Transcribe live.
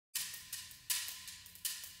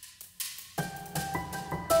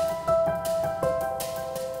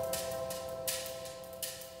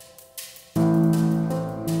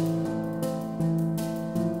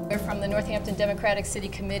Northampton Democratic City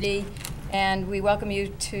Committee, and we welcome you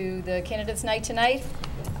to the Candidates Night tonight.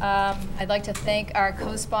 I'd like to thank our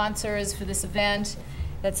co-sponsors for this event.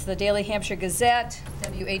 That's the Daily Hampshire Gazette,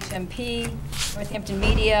 WHMP, Northampton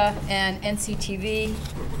Media, and NCTV.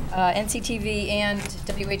 NCTV and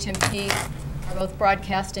WHMP are both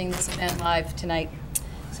broadcasting this event live tonight.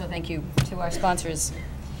 So thank you to our sponsors.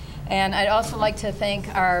 And I'd also like to thank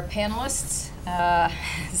our panelists,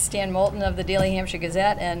 Stan Moulton of the Daily Hampshire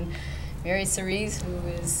Gazette and Mary Cerise, who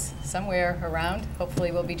is somewhere around,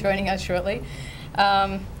 hopefully will be joining us shortly.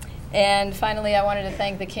 And finally, I wanted to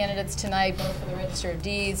thank the candidates tonight, both for the Register of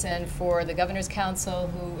Deeds and for the Governor's Council,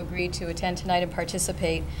 who agreed to attend tonight and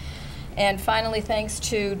participate. And finally, thanks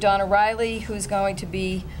to Donna Riley, who's going to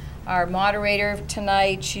be our moderator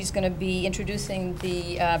tonight. She's going to be introducing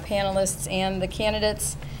the panelists and the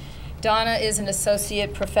candidates. Donna is an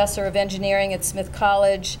associate professor of engineering at Smith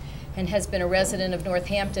College and has been a resident of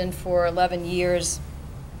Northampton for 11 years.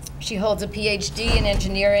 She holds a PhD in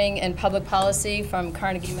engineering and public policy from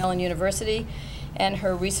Carnegie Mellon University, and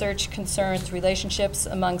her research concerns relationships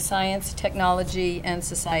among science, technology, and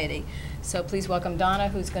society. So please welcome Donna,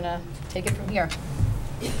 who's going to take it from here.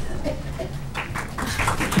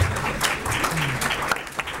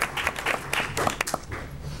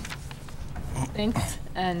 Thanks,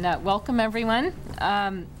 and welcome everyone.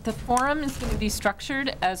 The forum is going to be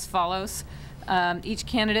structured as follows. Each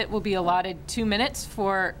candidate will be allotted 2 minutes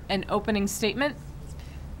for an opening statement.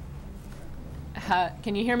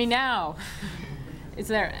 Can you hear me now? Is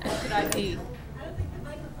there, should I be?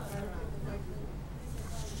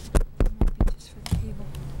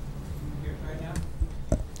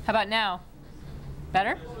 How about now?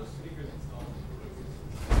 Better?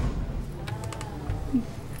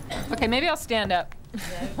 Okay, maybe I'll stand up.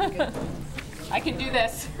 Yeah, I can do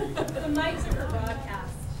this. The mics are for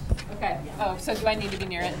broadcast. Okay. Oh, so do I need to be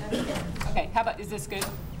near it? Okay. How about, is this good?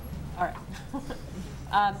 All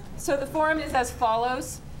right. So the forum is as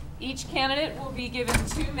follows. Each candidate will be given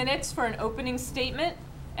 2 minutes for an opening statement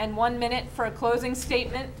and 1 minute for a closing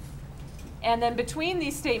statement. And then between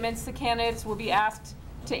these statements, the candidates will be asked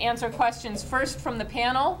to answer questions first from the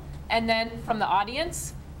panel and then from the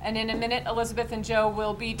audience. And in a minute, Elizabeth and Joe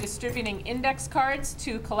will be distributing index cards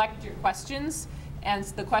to collect your questions, and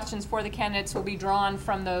the questions for the candidates will be drawn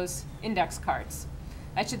from those index cards.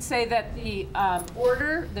 I should say that the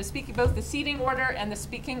order, both the seating order and the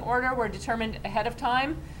speaking order were determined ahead of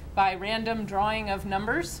time by random drawing of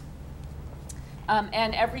numbers.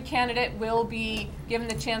 And every candidate will be given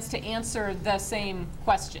the chance to answer the same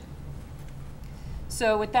question.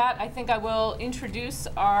 So with that, I think I will introduce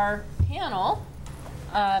our panel.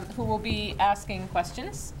 Who will be asking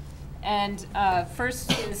questions. And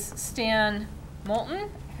first is Stan Moulton,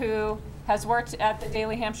 who has worked at the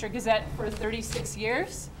Daily Hampshire Gazette for 36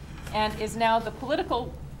 years and is now the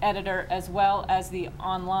political editor as well as the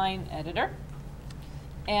online editor.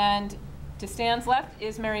 And to Stan's left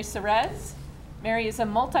is Mary Cerise. Mary is a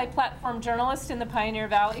multi-platform journalist in the Pioneer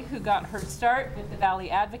Valley who got her start with the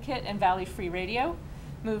Valley Advocate and Valley Free Radio,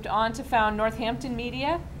 moved on to found Northampton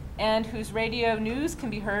Media, and whose radio news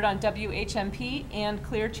can be heard on WHMP and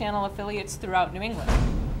Clear Channel affiliates throughout New England.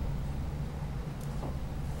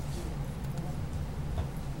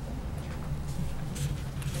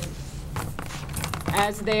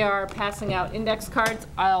 As they are passing out index cards,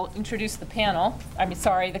 I'll introduce the panel.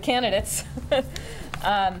 The candidates.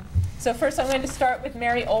 So first I'm going to start with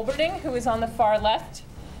Mary Olberding, who is on the far left.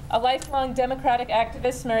 A lifelong Democratic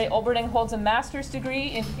activist, Mary Olberding holds a master's degree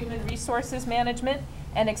in human resources management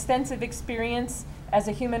and extensive experience as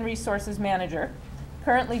a human resources manager.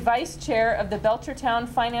 Currently vice chair of the Belchertown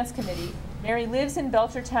Finance Committee, Mary lives in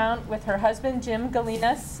Belchertown with her husband, Jim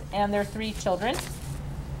Galinas, and their 3 children.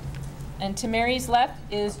 And to Mary's left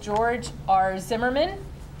is George R. Zimmerman,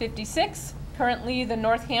 56, currently the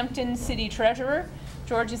Northampton City Treasurer.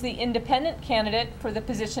 George is the independent candidate for the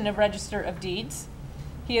position of Register of Deeds.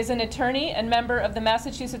 He is an attorney and member of the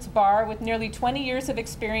Massachusetts Bar with nearly 20 years of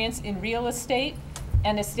experience in real estate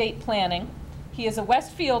and estate planning. He is a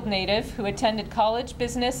Westfield native who attended college,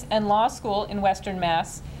 business, and law school in Western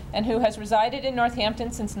Mass, and who has resided in Northampton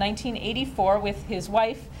since 1984 with his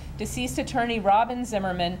wife, deceased attorney Robin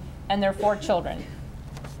Zimmerman, and their 4 children.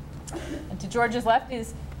 And to George's left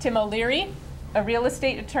is Tim O'Leary, a real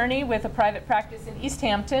estate attorney with a private practice in East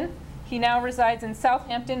Hampton. He now resides in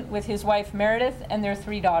Southampton with his wife Meredith and their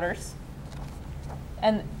 3 daughters.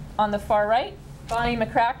 And on the far right, Bonnie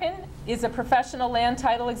McCracken is a professional land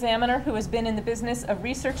title examiner who has been in the business of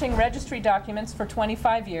researching registry documents for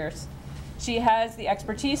 25 years. She has the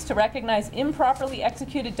expertise to recognize improperly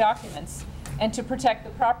executed documents and to protect the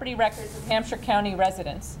property records of Hampshire County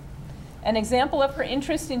residents. An example of her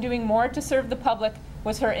interest in doing more to serve the public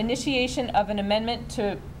was her initiation of an amendment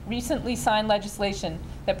to recently signed legislation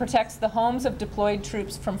that protects the homes of deployed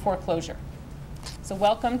troops from foreclosure. So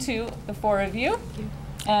welcome to the four of you.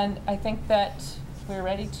 And I think that we're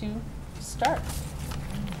ready to start.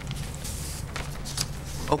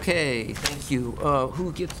 Okay, thank you.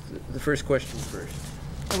 Who gets the first question first?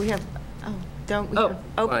 We have, don't we Oh. have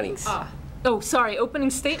openings? Oh, sorry, opening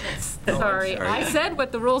statements. Sorry, sorry. I said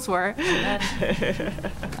what the rules were.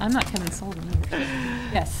 I'm not Kevin Sullivan either.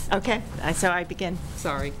 Yes, Okay, so I begin.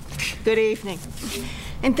 sorry. Good evening.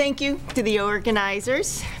 And thank you to the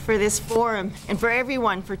organizers for this forum and for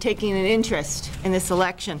everyone for taking an interest in this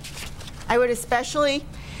election. I would especially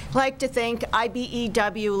like to thank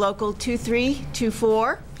IBEW Local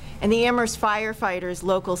 2324 and the Amherst Firefighters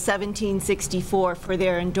Local 1764 for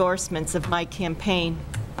their endorsements of my campaign.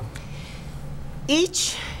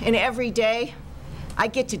 Each and every day, I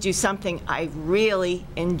get to do something I really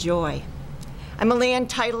enjoy. I'm a land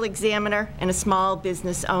title examiner and a small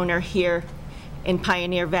business owner here in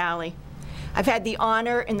Pioneer Valley. I've had the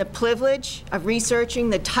honor and the privilege of researching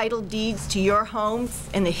the title deeds to your homes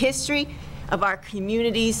and the history of our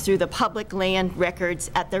communities through the public land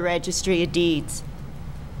records at the Registry of Deeds.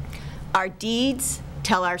 Our deeds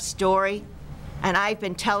tell our story, and I've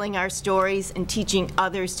been telling our stories and teaching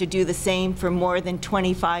others to do the same for more than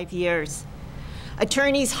 25 years.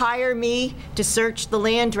 Attorneys hire me to search the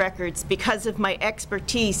land records because of my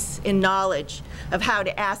expertise and knowledge of how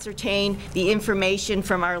to ascertain the information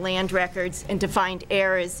from our land records and to find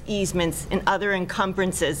errors, easements, and other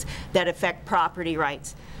encumbrances that affect property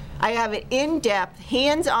rights. I have an in-depth,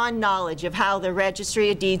 hands-on knowledge of how the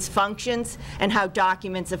Registry of Deeds functions and how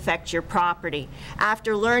documents affect your property.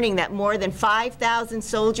 After learning that more than 5,000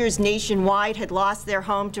 soldiers nationwide had lost their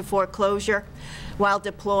home to foreclosure while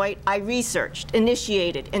deployed, I researched,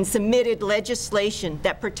 initiated, and submitted legislation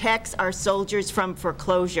that protects our soldiers from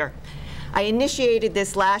foreclosure. I initiated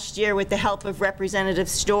this last year with the help of Representative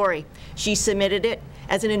Story. She submitted it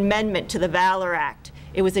as an amendment to the Valor Act.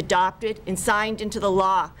 It was adopted and signed into the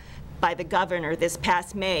law by the governor this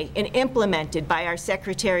past May and implemented by our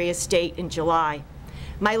Secretary of State in July.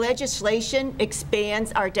 My legislation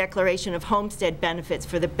expands our declaration of homestead benefits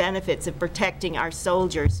for the benefits of protecting our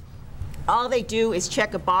soldiers. All they do is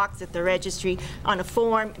check a box at the registry on a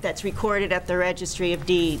form that's recorded at the Registry of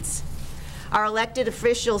Deeds. Our elected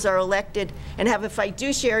officials are elected and have a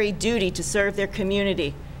fiduciary duty to serve their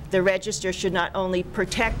community. The register should not only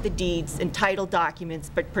protect the deeds and title documents,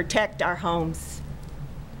 but protect our homes.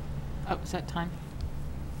 Oh, is that time?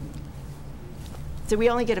 So we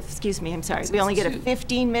only get a, excuse me, I'm sorry, we only get a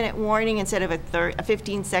 15-minute warning instead of a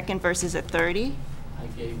 15-second versus a 30? I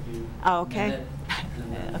gave you. Oh, okay.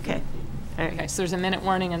 Okay. All Okay, right. so there's a minute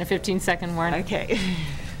warning and a 15-second warning. Okay.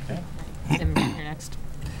 Tim, you're next.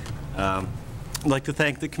 I'd like to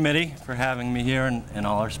thank the committee for having me here and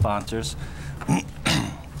all our sponsors.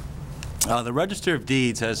 The Register of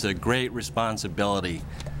Deeds has a great responsibility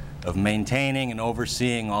of maintaining and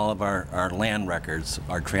overseeing all of our land records,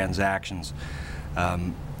 our transactions.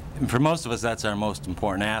 And for most of us, that's our most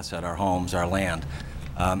important asset, our homes, our land.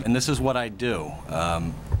 And this is what I do.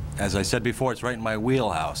 As I said before, it's right in my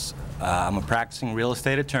wheelhouse. I'm a practicing real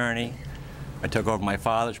estate attorney. I took over my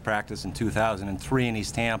father's practice in 2003 in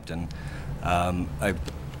East Hampton. I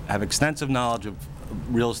have extensive knowledge of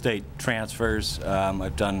real estate transfers.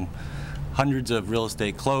 I've done hundreds of real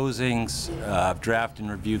estate closings. I've drafted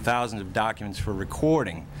and reviewed thousands of documents for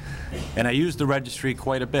recording. And I use the registry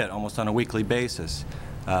quite a bit, almost on a weekly basis.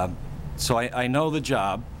 So I know the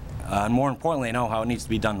job, and more importantly, I know how it needs to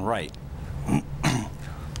be done right.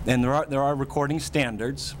 And there are recording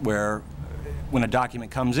standards where when a document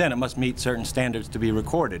comes in, it must meet certain standards to be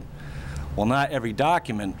recorded. Well, not every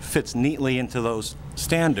document fits neatly into those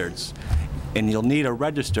standards, and you'll need a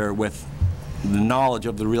register with the knowledge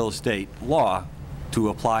of the real estate law to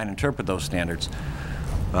apply and interpret those standards.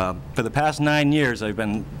 For the past 9 years, I've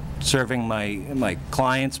been serving my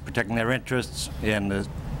clients, protecting their interests, and the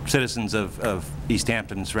citizens of East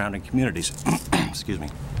Hampton and surrounding communities. Excuse me.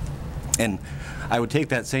 And I would take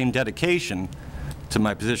that same dedication to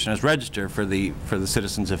my position as register for the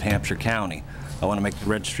citizens of Hampshire County. I want to make the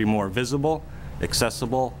registry more visible,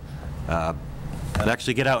 accessible, and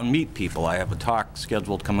actually get out and meet people. I have a talk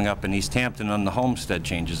scheduled coming up in East Hampton on the homestead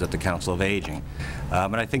changes at the Council of Aging.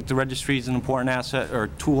 And I think the registry is an important asset or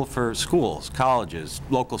tool for schools, colleges,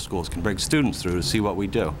 local schools can bring students through to see what we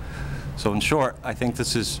do. So in short, I think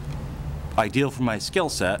this is ideal for my skill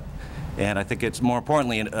set, and I think it's more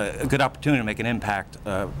importantly a good opportunity to make an impact,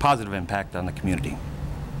 a positive impact on the community.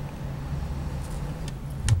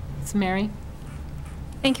 It's Mary.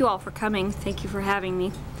 Thank you all for coming. Thank you for having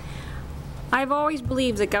me. I've always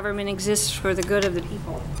believed that government exists for the good of the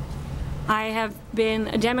people. I have been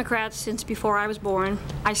a Democrat since before I was born.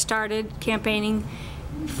 I started campaigning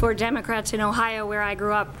for Democrats in Ohio, where I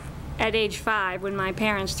grew up, at age 5 when my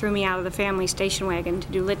parents threw me out of the family station wagon to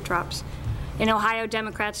do lit drops. In Ohio,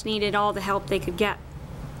 Democrats needed all the help they could get.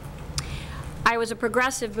 I was a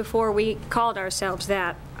progressive before we called ourselves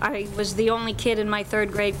that. I was the only kid in my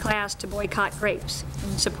 3rd grade class to boycott grapes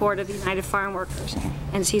in support of the United Farm Workers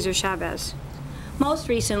and Cesar Chavez. Most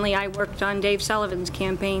recently, I worked on Dave Sullivan's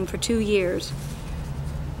campaign for 2 years.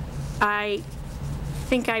 I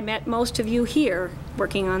think I met most of you here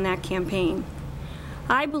working on that campaign.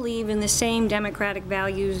 I believe in the same democratic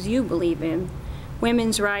values you believe in: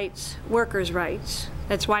 women's rights, workers' rights.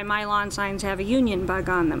 That's why my lawn signs have a union bug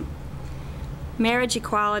on them. Marriage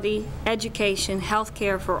equality, education, health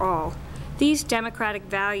care for all. These democratic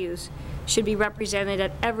values should be represented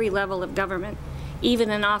at every level of government, even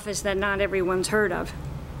an office that not everyone's heard of.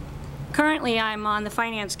 Currently, I'm on the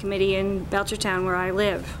Finance Committee in Belchertown, where I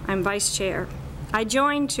live. I'm vice chair. I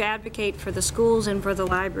joined to advocate for the schools and for the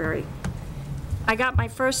library. I got my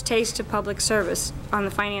first taste of public service on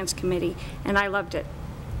the Finance Committee, and I loved it.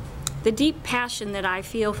 The deep passion that I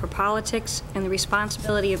feel for politics and the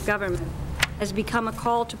responsibility of government has become a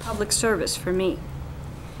call to public service for me.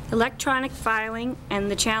 Electronic filing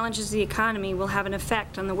and the challenges of the economy will have an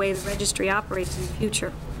effect on the way the registry operates in the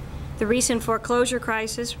future. The recent foreclosure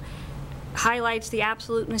crisis highlights the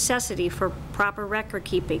absolute necessity for proper record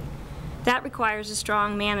keeping. That requires a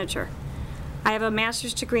strong manager. I have a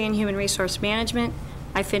master's degree in human resource management.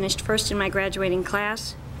 I finished first in my graduating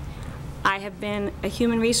class. I have been a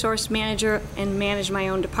human resource manager and managed my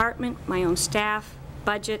own department, my own staff,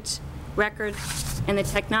 budgets, records, and the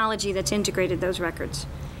technology that's integrated those records.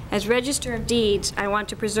 As Register of Deeds, I want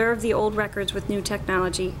to preserve the old records with new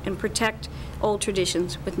technology and protect old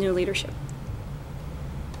traditions with new leadership.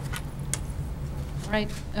 All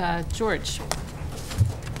right, George.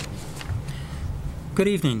 Good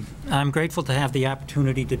evening. I'm grateful to have the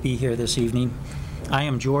opportunity to be here this evening. I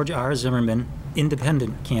am George R. Zimmerman,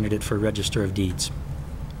 independent candidate for Register of Deeds.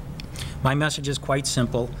 My message is quite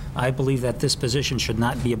simple. I believe that this position should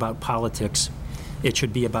not be about politics. It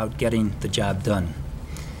should be about getting the job done.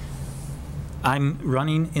 I'm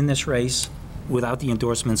running in this race without the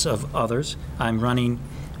endorsements of others. I'm running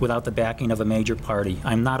without the backing of a major party.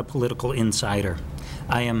 I'm not a political insider.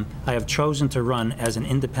 I have chosen to run as an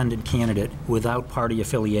independent candidate without party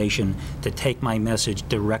affiliation to take my message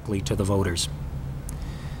directly to the voters.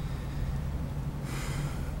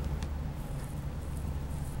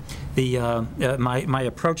 My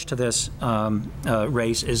approach to this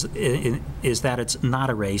race is that it's not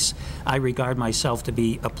a race. I regard myself to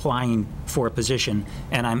be applying for a position,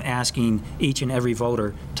 and I'm asking each and every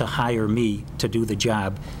voter to hire me to do the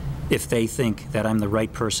job if they think that I'm the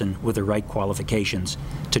right person with the right qualifications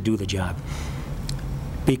to do the job.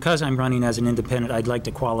 Because I'm running as an independent, I'd like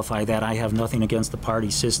to qualify that I have nothing against the party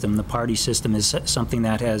system. The party system is something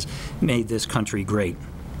that has made this country great.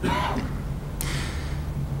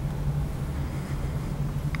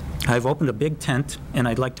 I've opened a big tent, and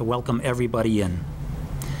I'd like to welcome everybody in.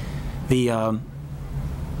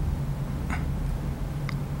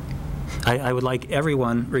 I would like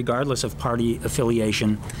everyone, regardless of party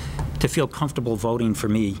affiliation, to feel comfortable voting for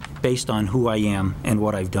me based on who I am and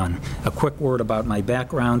what I've done. A quick word about my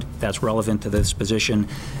background that's relevant to this position.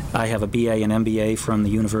 I have a BA and MBA from the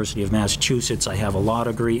University of Massachusetts. I have a law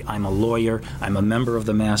degree. I'm a lawyer. I'm a member of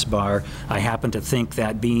the Mass Bar. I happen to think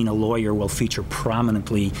that being a lawyer will feature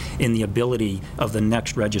prominently in the ability of the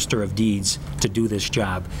next Register of Deeds to do this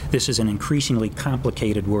job. This is an increasingly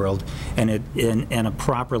complicated world, and a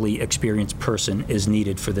properly experienced person is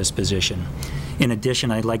needed for this position. In addition,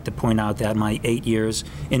 I'd like to point out that my 8 years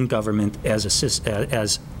in government as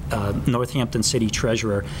Northampton City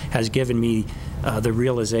Treasurer has given me the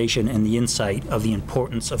realization and the insight of the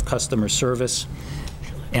importance of customer service,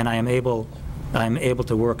 and I'm able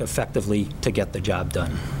to work effectively to get the job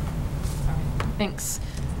done. Thanks.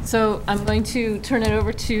 So I'm going to turn it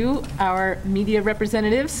over to our media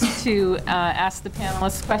representatives to ask the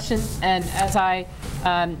panelists questions. And as I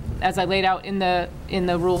laid out in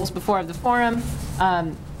the rules before of the forum,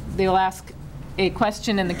 they will ask a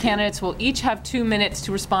question, and the candidates will each have 2 minutes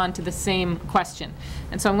to respond to the same question.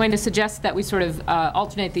 And so I'm going to suggest that we sort of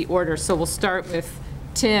alternate the order. So we'll start with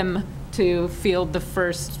Tim to field the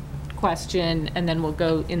first question, and then we'll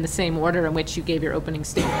go in the same order in which you gave your opening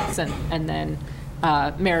statements, and then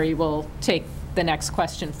Mary will take the next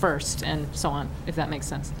question first, and so on, if that makes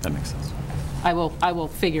sense. That makes sense. I will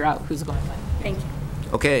figure out who's going when. Thank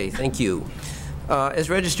you. Okay, thank you. As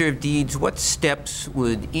Register of Deeds, what steps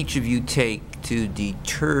would each of you take to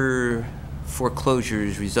deter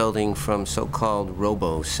foreclosures resulting from so-called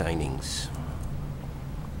robo-signings?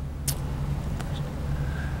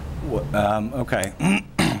 Okay.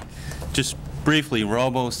 Just briefly,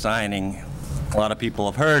 robo-signing, a lot of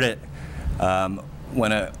people have heard it.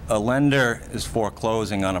 When a lender is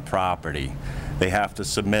foreclosing on a property, they have to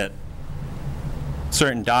submit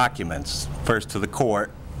certain documents, first to the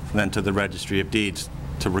court, then to the Registry of Deeds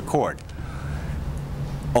to record.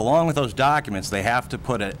 Along with those documents, they have to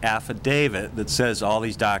put an affidavit that says all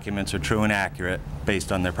these documents are true and accurate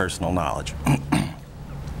based on their personal knowledge.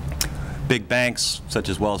 Big banks, such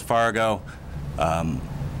as Wells Fargo,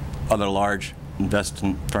 other large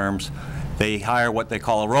investment firms, they hire what they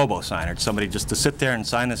call a robo-signer. It's somebody just to sit there and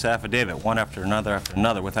sign this affidavit one after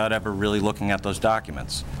another without ever really looking at those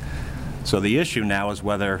documents. So the issue now is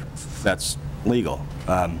whether that's legal.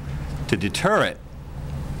 To deter it,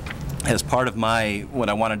 as part of what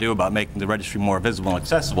I want to do about making the registry more visible and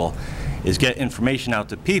accessible, is get information out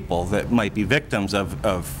to people that might be victims of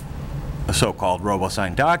a so-called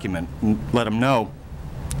robo-signed document, and let them know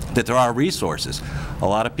that there are resources. A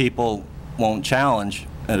lot of people won't challenge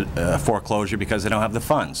a foreclosure because they don't have the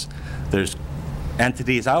funds. There's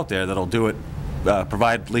entities out there that'll do it,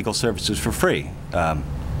 provide legal services for free.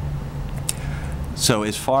 So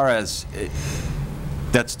as far as,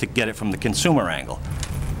 that's to get it from the consumer angle.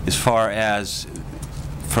 As far as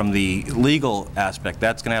from the legal aspect,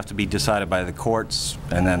 that's going to have to be decided by the courts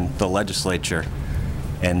and then the legislature,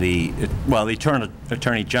 and the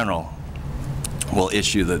Attorney General will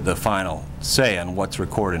issue the final say on what's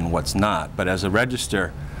recorded and what's not. But as a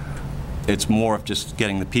register, it's more of just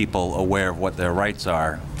getting the people aware of what their rights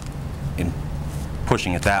are in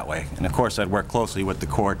pushing it that way. And of course, I'd work closely with the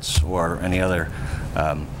courts or any other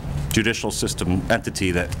judicial system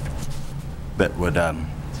entity that would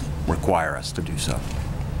require us to do so.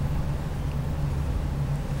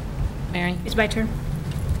 Mary? It's my turn.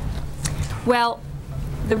 Well,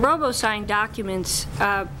 the robo-signed documents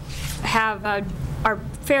are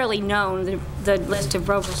fairly known, the list of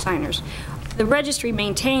robo-signers. The registry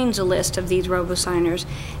maintains a list of these robo-signers,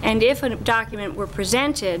 and if a document were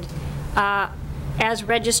presented, as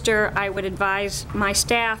register, I would advise my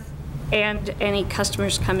staff and any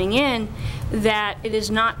customers coming in that it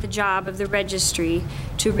is not the job of the registry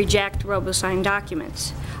to reject robo-signed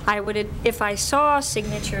documents. If I saw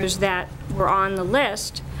signatures that were on the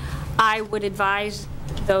list, I would advise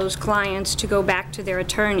those clients to go back to their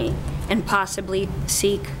attorney and possibly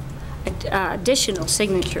seek additional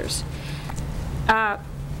signatures.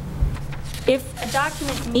 If a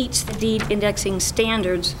document meets the deed indexing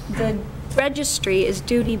standards, the registry is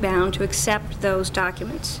duty-bound to accept those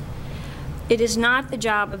documents. It is not the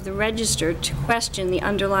job of the register to question the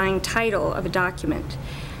underlying title of a document.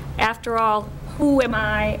 After all, who am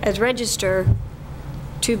I as register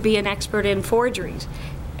to be an expert in forgeries?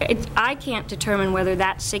 I can't determine whether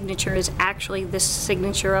that signature is actually the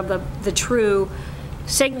signature of the true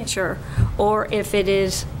signature, or if it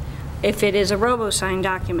is a robo-signed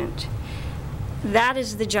document. That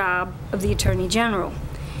is the job of the Attorney General.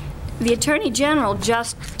 The Attorney General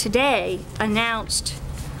just today announced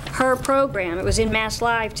her program. It was in Mass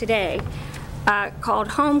Live today, called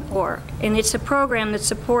HomeCore, and it's a program that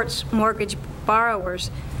supports mortgage borrowers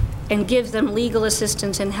and gives them legal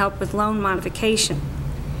assistance and help with loan modification.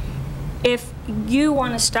 If you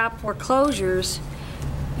want to stop foreclosures,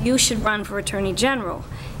 you should run for Attorney General.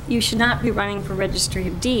 You should not be running for Registry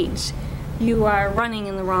of Deeds. You are running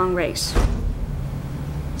in the wrong race.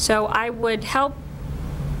 So I would help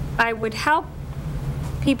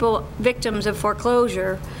people, victims of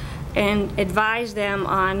foreclosure, and advise them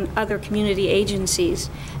on other community agencies.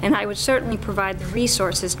 And I would certainly provide the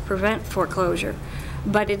resources to prevent foreclosure.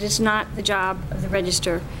 But it is not the job of the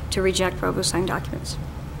register to reject robo-signed documents.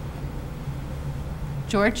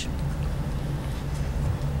 George?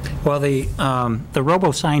 Well, the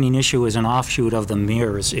robo-signing issue is an offshoot of the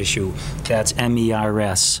MERS issue. That's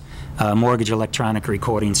MERS, Mortgage Electronic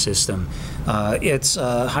Recording System. It's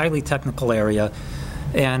a highly technical area,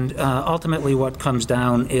 and ultimately what comes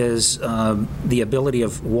down is the ability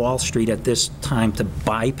of Wall Street at this time to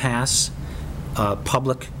bypass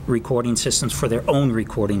public recording systems for their own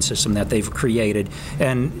recording system that they've created.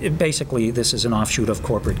 And basically, this is an offshoot of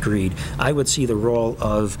corporate greed. I would see the role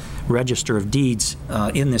of Register of Deeds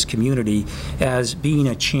in this community as being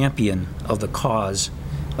a champion of the cause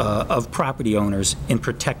of property owners in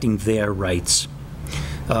protecting their rights.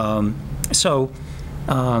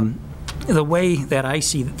 The way that I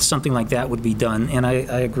see something like that would be done, and I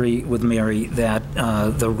agree with Mary that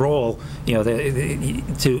the role,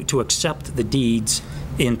 to accept the deeds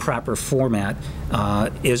in proper format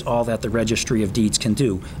is all that the Registry of Deeds can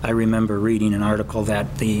do. I remember reading an article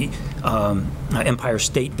that the Empire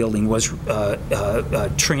State Building was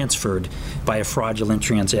transferred by a fraudulent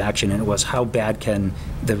transaction, and it was, how bad can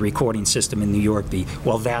the recording system in New York be?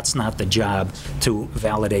 Well, that's not the job to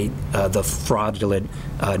validate the fraudulent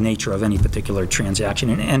nature of any particular transaction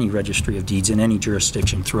in any Registry of Deeds in any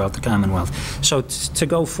jurisdiction throughout the Commonwealth. So to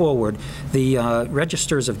go forward, the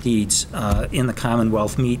registers of deeds in the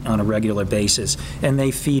Commonwealth meet on a regular basis, and they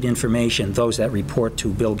feed information, those that report to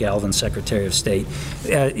Bill Galvin, Secretary of State.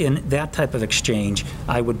 In that type of exchange,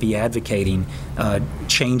 I would be advocating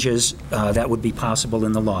changes that would be possible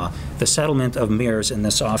in the law. The settlement of mirrors in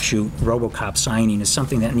this offshoot RoboCop signing is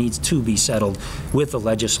something that needs to be settled with the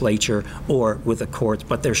legislature or with the courts,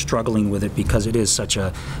 but they're struggling with it because it is such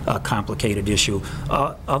a complicated issue.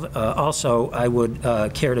 Also, I would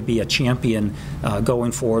care to be a champion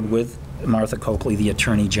going forward with Martha Coakley, the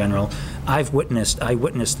Attorney General. I witnessed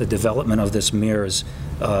the development of this mirrors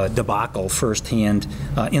debacle firsthand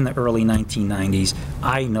in the early 1990s.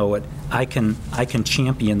 I know it. I can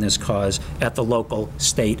champion this cause at the local,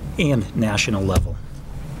 state, and national level.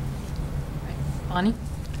 Bonnie?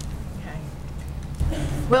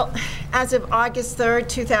 Well, as of August 3rd,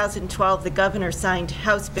 2012, the governor signed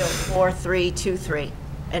House Bill 4323,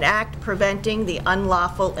 an act preventing the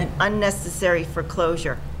unlawful and unnecessary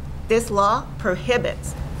foreclosure. This law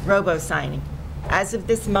prohibits robo-signing. As of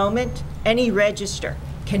this moment, any register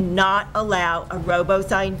cannot allow a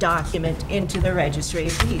robo-signed document into the Registry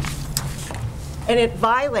of Deeds. And it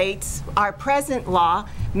violates our present law,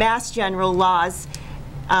 Mass General Laws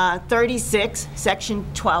 36, Section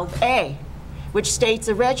 12A, which states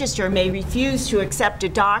a register may refuse to accept a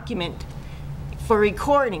document for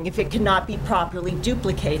recording if it cannot be properly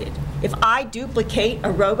duplicated. If I duplicate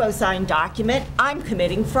a robo-signed document, I'm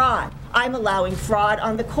committing fraud. I'm allowing fraud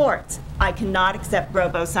on the courts. I cannot accept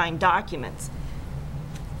robo-signed documents.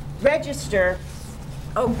 Register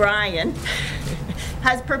O'Brien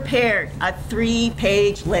has prepared a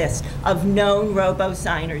 3-page list of known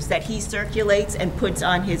robo-signers that he circulates and puts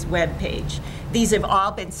on his webpage. These have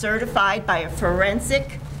all been certified by a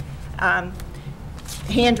forensic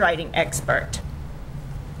handwriting expert.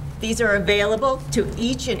 These are available to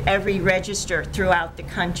each and every register throughout the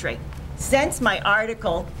country. Since my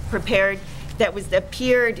article prepared that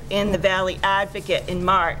appeared in the Valley Advocate in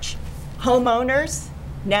March, homeowners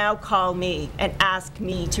now call me and ask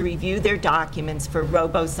me to review their documents for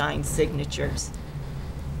robo-signed signatures.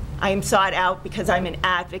 I am sought out because I'm an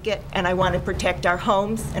advocate and I want to protect our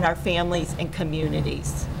homes and our families and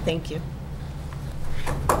communities. Thank you.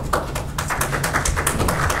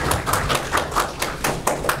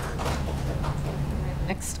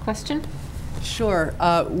 Next question. Sure.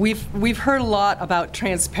 We've heard a lot about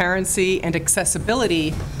transparency and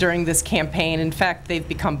accessibility during this campaign. In fact, they've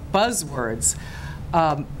become buzzwords.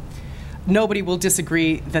 Nobody will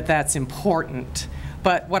disagree that that's important,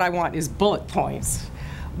 but what I want is bullet points.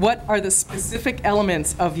 What are the specific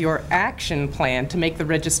elements of your action plan to make the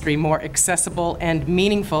registry more accessible and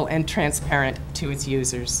meaningful and transparent to its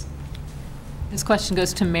users? This question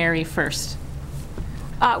goes to Mary first.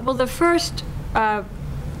 Well, the first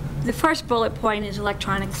bullet point is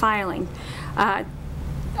electronic filing.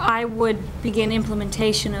 I would begin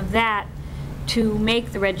implementation of that to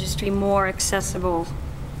make the registry more accessible,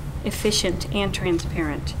 efficient, and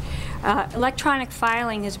transparent. Electronic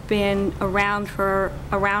filing has been around for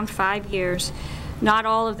around 5 years. Not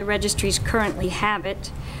all of the registries currently have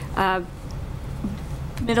it.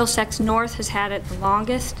 Middlesex North has had it the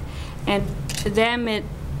longest, and to them it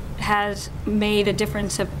has made a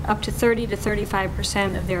difference of up to 30 to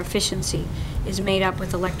 35% of their efficiency is made up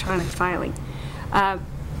with electronic filing.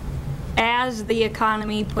 As the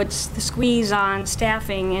economy puts the squeeze on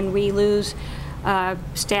staffing and we lose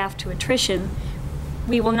staff to attrition,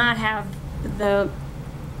 we will not have the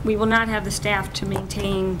staff to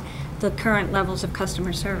maintain the current levels of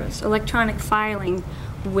customer service. Electronic filing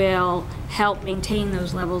will help maintain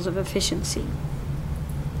those levels of efficiency.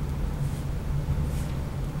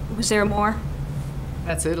 Was there more?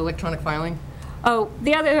 That's it, electronic filing? Oh,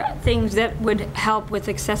 the other things that would help with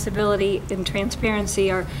accessibility and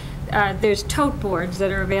transparency are there's tote boards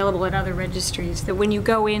that are available at other registries that when you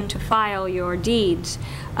go in to file your deeds,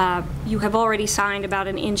 you have already signed about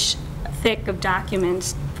an inch thick of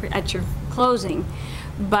documents at your closing.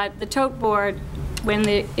 But the tote board, when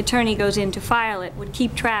the attorney goes in to file it, would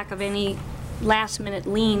keep track of any last-minute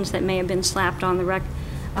liens that may have been slapped on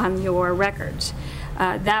your records.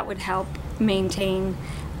 That would help maintain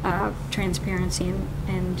transparency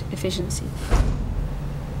and efficiency.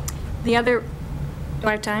 The other, do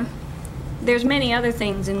I have time? There's many other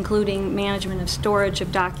things, including management of storage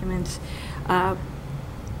of documents,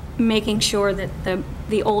 making sure that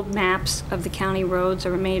the old maps of the county roads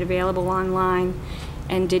are made available online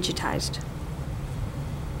and digitized.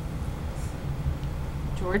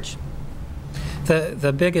 George?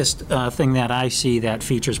 The biggest thing that I see that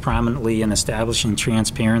features prominently in establishing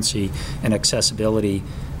transparency and accessibility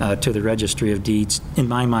to the Registry of Deeds, in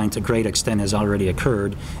my mind, to a great extent has already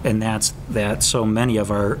occurred, and that's that so many of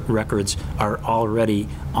our records are already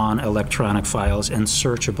on electronic files and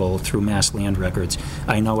searchable through mass land records.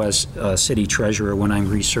 I know as city treasurer, when I'm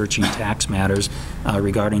researching tax matters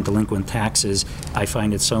regarding delinquent taxes, I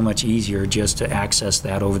find it so much easier just to access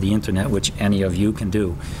that over the internet, which any of you can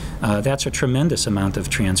do. That's a tremendous amount of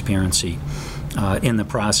transparency in the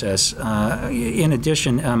process. In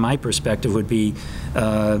addition, my perspective would be,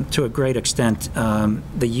 to a great extent,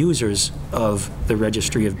 the users of the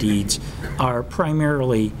Registry of Deeds are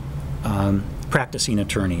primarily practicing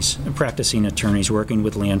attorneys working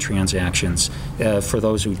with land transactions. For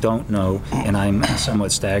those who don't know, and I'm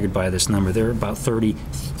somewhat staggered by this number, there are about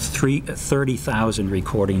 30,000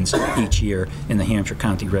 recordings each year in the Hampshire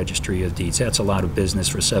County Registry of Deeds. That's a lot of business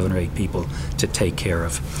for 7 or 8 people to take care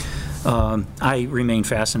of. I remain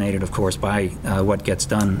fascinated, of course, by what gets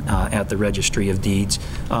done at the Registry of Deeds.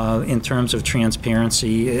 In terms of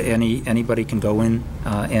transparency, anybody can go in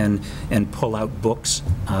and pull out books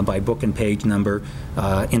by book and page number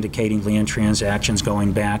indicating land transactions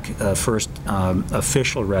going back. First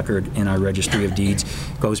official record in our Registry of Deeds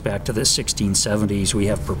goes back to the 1670s. We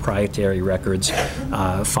have proprietary records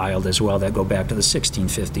filed as well that go back to the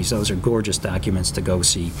 1650s. Those are gorgeous documents to go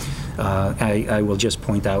see. I will just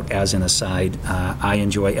point out, as an aside, I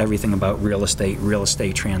enjoy everything about real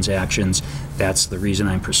estate transactions. That's the reason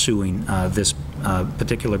I'm pursuing this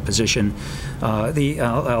particular position.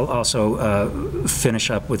 I'll also finish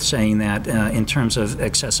up with saying that in terms of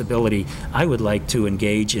accessibility, I would like to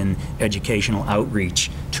engage in educational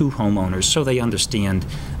outreach to homeowners so they understand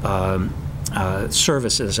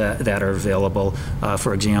services that are available.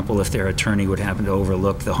 For example, if their attorney would happen to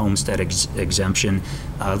overlook the homestead exemption,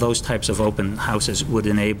 those types of open houses would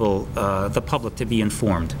enable the public to be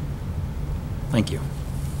informed. Thank you.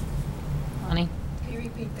 Bonnie? Can you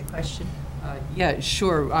repeat the question? Yeah,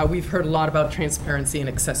 sure. We've heard a lot about transparency and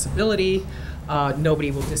accessibility.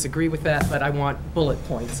 Nobody will disagree with that, but I want bullet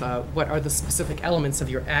points. What are the specific elements of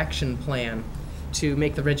your action plan to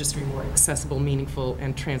make the registry more accessible, meaningful,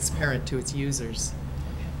 and transparent to its users?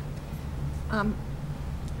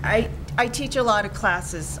 I teach a lot of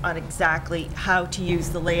classes on exactly how to use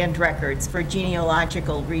the land records for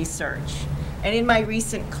genealogical research. And in my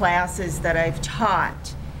recent classes that I've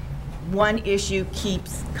taught, one issue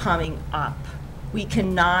keeps coming up. We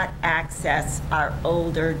cannot access our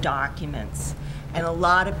older documents. And a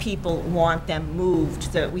lot of people want them moved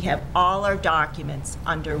so that we have all our documents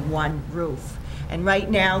under one roof. And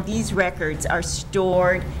right now, these records are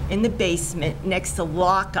stored in the basement next to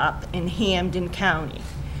lockup in Hampden County.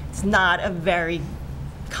 It's not a very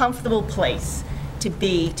comfortable place to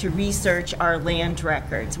be to research our land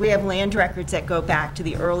records. We have land records that go back to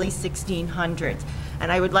the early 1600s.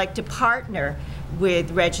 And I would like to partner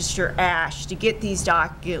with Register Ash to get these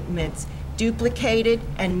documents duplicated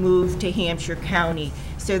and moved to Hampshire County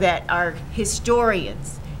so that our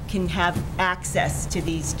historians can have access to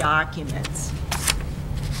these documents.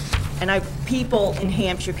 And people in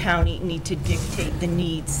Hampshire County need to dictate the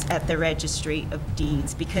needs at the Registry of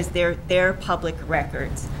Deeds because they're public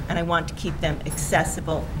records, and I want to keep them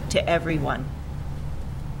accessible to everyone.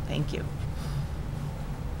 Thank you.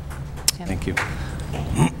 Thank you.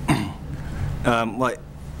 Well,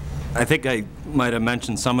 I think I might have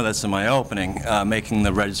mentioned some of this in my opening, making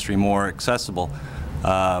the registry more accessible.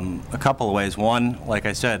 A couple of ways. One, like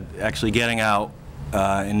I said, actually getting out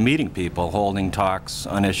and meeting people, holding talks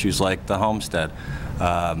on issues like the homestead.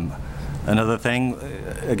 Another thing,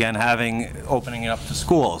 again, opening it up to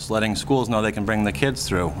schools, letting schools know they can bring the kids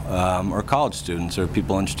through, or college students, or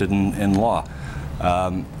people interested in law.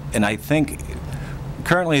 And I think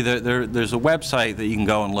currently there's a website that you can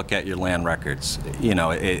go and look at your land records. You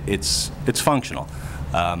know, it's functional.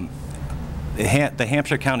 The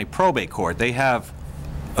Hampshire County Probate Court, they have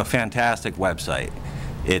a fantastic website.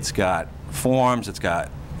 It's got forms, it's got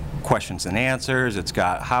questions and answers, it's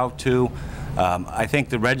got how-to. I think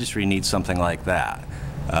the registry needs something like that.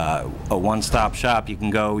 A one-stop shop. You can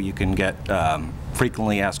go, you can get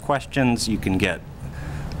frequently asked questions, you can get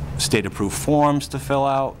state-approved forms to fill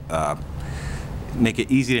out. make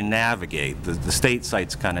it easy to navigate. The state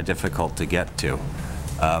site's kind of difficult to get to.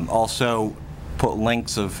 Also, put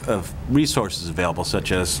links of resources available,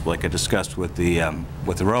 such as, like I discussed with the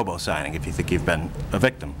robo-signing, if you think you've been a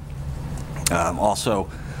victim. Also,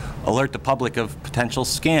 alert the public of potential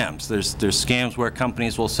scams. There's scams where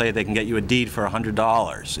companies will say they can get you a deed for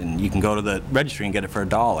 $100, and you can go to the registry and get it for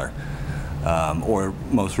 $1. Or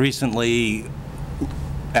most recently,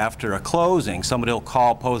 after a closing, somebody will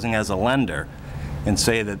call posing as a lender and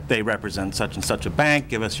say that they represent such and such a bank,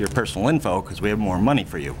 give us your personal info because we have more money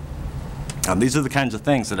for you. These are the kinds of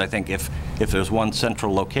things that I think if there's one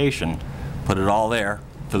central location, put it all there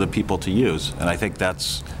for the people to use. And I think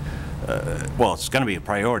that's, well, it's going to be a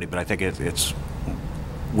priority, but I think it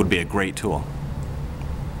would be a great tool.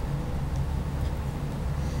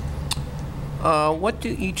 What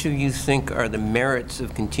do each of you think are the merits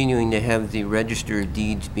of continuing to have the Register of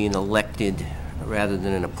Deeds be an elected rather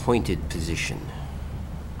than an appointed position?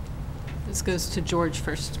 This goes to George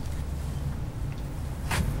first.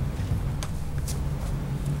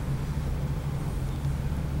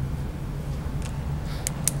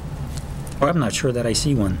 I'm not sure that I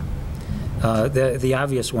see one. The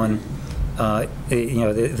obvious one, you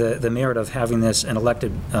know, the merit of having this an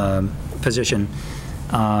elected position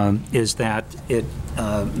is that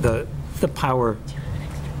the power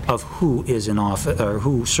of who is in office or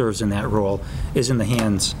who serves in that role is in the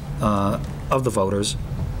hands of the voters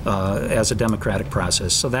as a democratic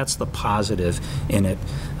process. So that's the positive in it.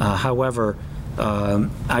 However,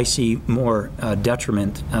 I see more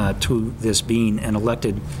detriment to this being an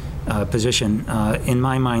elected position. In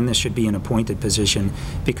my mind, this should be an appointed position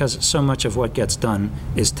because so much of what gets done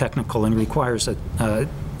is technical and requires a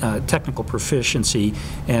technical proficiency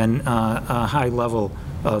and a high level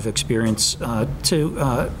of experience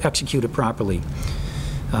to execute it properly.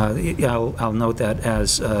 I'll note that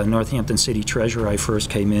as Northampton City Treasurer, I first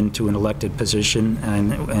came into an elected position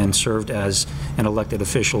and served as an elected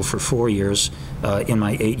official for 4 years. In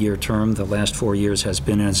my 8-year term, the last 4 years has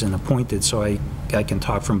been as an appointed, so I can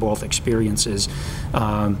talk from both experiences.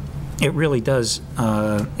 It really does,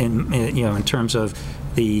 in terms of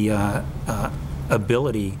the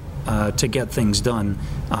ability to get things done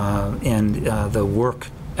and the work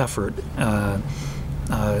effort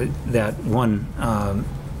that one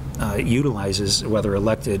utilizes, whether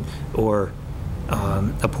elected or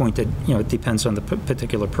appointed. You know, it depends on the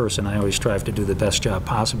particular person. I always strive to do the best job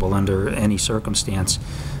possible under any circumstance.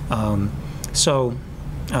 In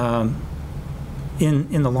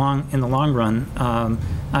the long run,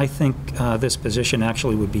 I think this position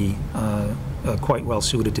actually would be quite well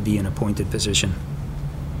suited to be an appointed position.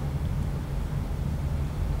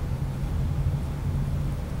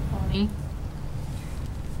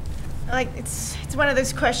 Like it's one of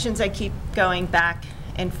those questions I keep going back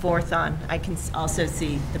and forth on. I can also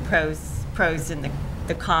see the pros and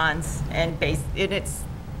the cons, and it's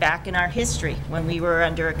back in our history when we were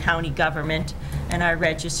under a county government and our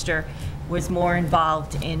register was more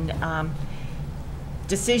involved in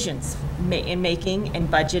decisions in making and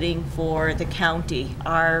budgeting for the county.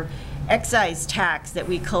 Our excise tax that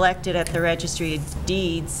we collected at the Registry of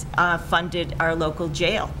Deeds funded our local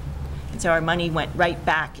jail. So our money went right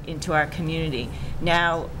back into our community.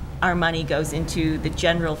 Now our money goes into the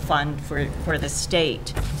general fund for the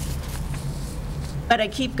state. But I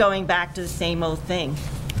keep going back to the same old thing.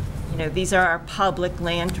 You know, these are our public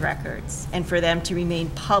land records, and for them to remain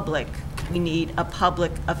public, we need a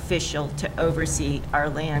public official to oversee our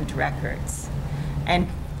land records. And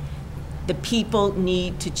the people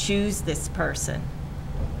need to choose this person.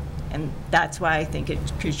 And that's why I think it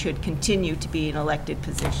should continue to be an elected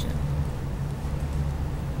position.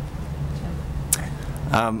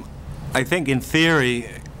 I think in theory,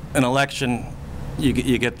 an election,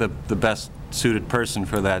 you get the best suited person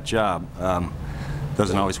for that job.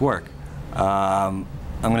 Doesn't always work. I'm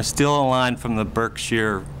going to steal a line from the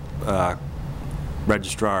Berkshire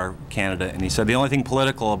registrar candidate, and he said the only thing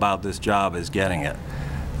political about this job is getting it.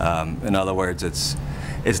 In other words, it's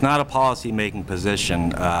not a policy-making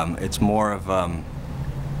position. It's more of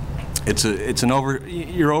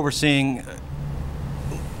you're overseeing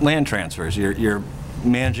land transfers. You're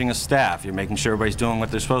managing a staff. You're making sure everybody's doing what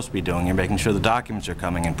they're supposed to be doing. You're making sure the documents are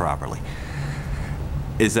coming in properly.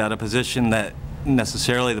 Is that a position that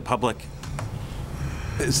necessarily the public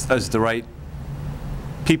is the right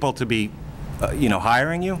people to be,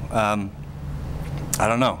 hiring you? I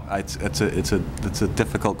don't know. It's a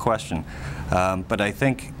difficult question, but I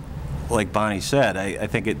think, like Bonnie said, I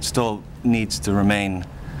think it still needs to remain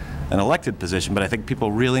an elected position. But I think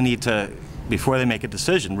people really need to, before they make a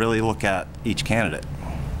decision, really look at each candidate.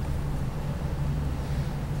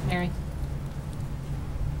 Mary?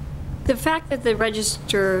 The fact that the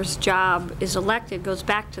registrar's job is elected goes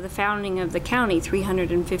back to the founding of the county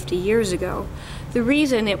 350 years ago. The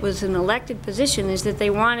reason it was an elected position is that they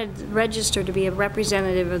wanted the register to be a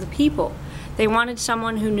representative of the people. They wanted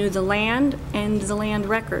someone who knew the land and the land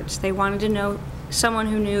records. They wanted to know someone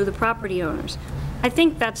who knew the property owners. I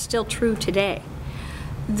think that's still true today.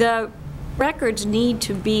 The records need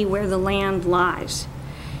to be where the land lies.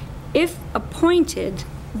 If appointed,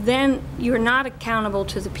 then you're not accountable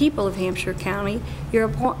to the people of Hampshire County.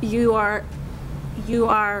 You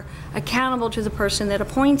are accountable to the person that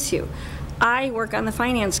appoints you. I work on the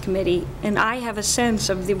Finance Committee, and I have a sense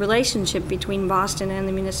of the relationship between Boston and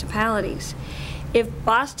the municipalities. If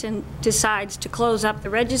Boston decides to close up the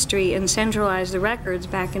registry and centralize the records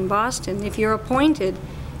back in Boston, if you're appointed,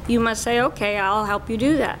 you must say, okay, I'll help you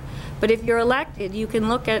do that. But if you're elected, you can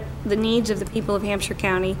look at the needs of the people of Hampshire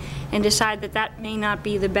County and decide that that may not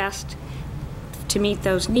be the best to meet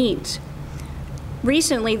those needs.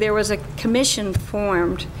 Recently, there was a commission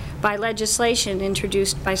formed by legislation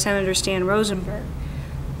introduced by Senator Stan Rosenberg.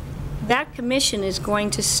 That commission is going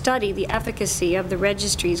to study the efficacy of the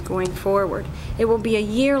registries going forward. It will be a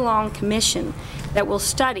year-long commission that will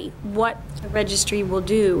study what the registry will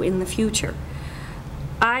do in the future.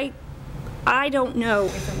 I don't know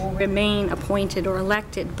if it will remain appointed or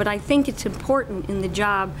elected, but I think it's important in the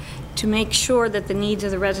job to make sure that the needs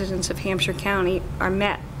of the residents of Hampshire County are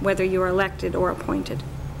met, whether you're elected or appointed.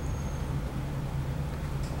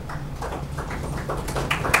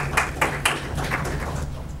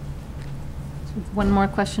 One more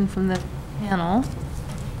question from the panel.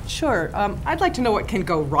 Sure. I'd like to know what can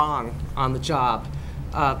go wrong on the job.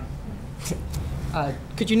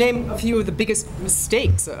 Could you name a few of the biggest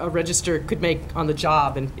mistakes a register could make on the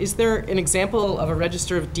job? And is there an example of a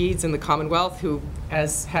register of deeds in the Commonwealth who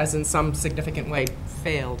has in some significant way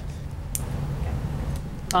failed?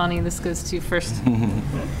 Bonnie, this goes to you first.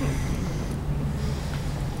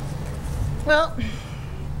 Well,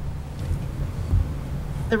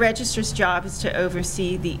 the registrar's job is to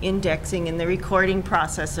oversee the indexing and the recording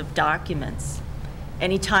process of documents.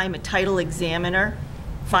 Anytime a title examiner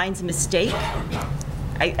finds a mistake,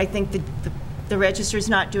 I think the registrar's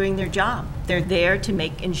not doing their job. They're there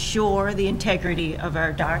to ensure the integrity of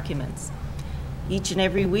our documents. Each and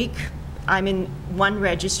every week, I'm in one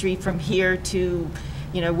registry from here to,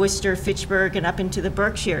 Worcester, Fitchburg, and up into the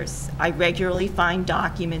Berkshires. I regularly find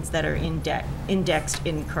documents that are indexed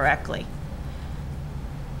incorrectly.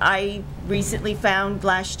 I recently found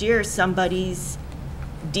last year somebody's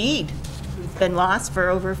deed who's been lost for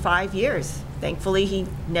over 5 years. Thankfully, he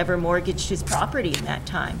never mortgaged his property in that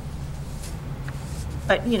time.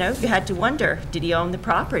 But, you had to wonder, did he own the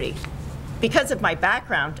property? Because of my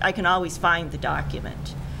background, I can always find the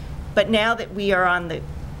document. But now that we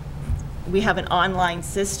have an online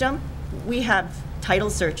system, we have title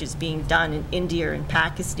searches being done in India and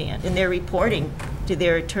Pakistan, and they're reporting to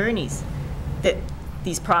their attorneys that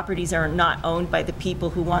these properties are not owned by the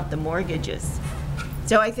people who want the mortgages.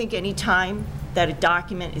 So I think any time that a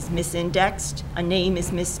document is misindexed, a name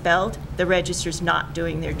is misspelled, the registrar's not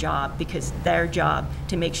doing their job, because their job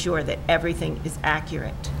to make sure that everything is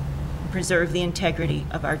accurate, preserve the integrity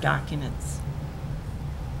of our documents.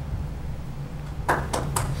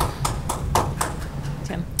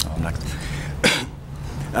 Tim. Oh, I'm next.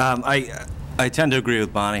 I tend to agree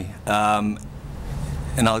with Bonnie.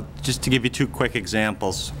 And just to give you two quick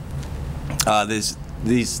examples. This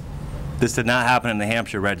did not happen in the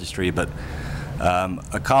Hampshire registry, but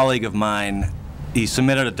a colleague of mine, he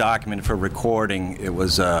submitted a document for recording. It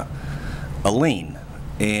was a lien,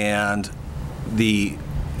 and the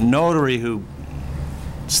notary who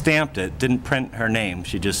stamped it didn't print her name.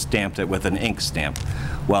 She just stamped it with an ink stamp.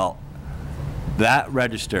 Well, that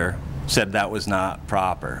register said that was not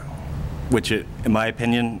proper, which, in my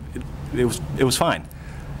opinion, it was fine.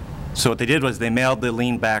 So what they did was they mailed the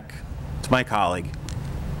lien back to my colleague.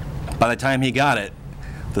 By the time he got it,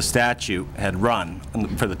 the statute had run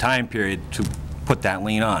for the time period to put that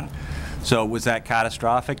lien on. So was that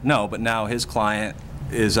catastrophic? No, but now his client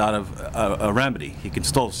is out of a remedy. He can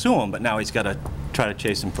still sue him, but now he's got to try to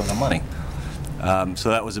chase him for the money. So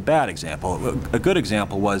that was a bad example. A good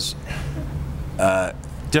example was a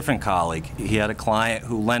different colleague. He had a client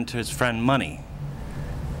who lent his friend money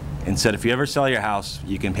and said, if you ever sell your house,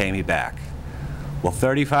 you can pay me back. Well,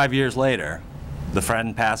 35 years later, the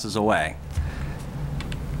friend passes away.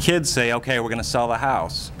 Kids say, okay, we're going to sell the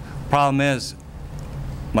house. Problem is,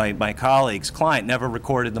 my colleague's client never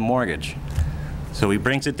recorded the mortgage. So he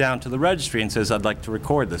brings it down to the registry and says, I'd like to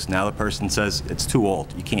record this. Now the person says, it's too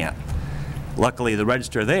old, you can't. Luckily, the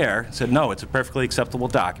register there said, no, it's a perfectly acceptable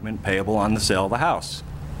document payable on the sale of the house.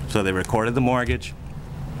 So they recorded the mortgage.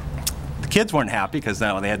 The kids weren't happy because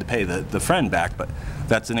now they had to pay the friend back, but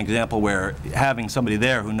that's an example where having somebody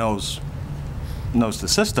there who knows the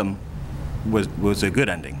system was a good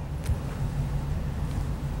ending.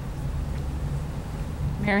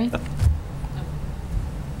 Mary?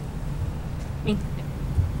 Me.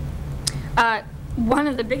 One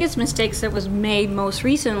of the biggest mistakes that was made most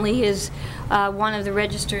recently is one of the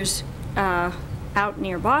registers out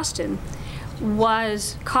near Boston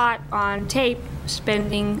was caught on tape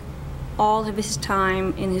spending all of his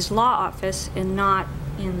time in his law office and not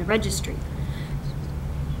in the registry.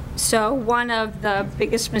 So one of the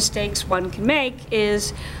biggest mistakes one can make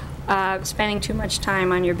is spending too much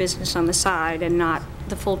time on your business on the side and not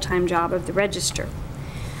the full-time job of the register.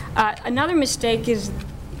 Another mistake is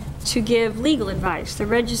to give legal advice. The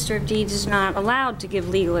Register of Deeds is not allowed to give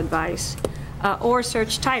legal advice or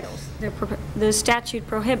search titles. The statute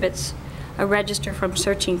prohibits a register from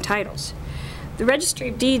searching titles. The Registry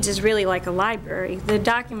of Deeds is really like a library. The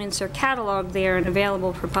documents are cataloged there and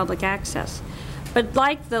available for public access. But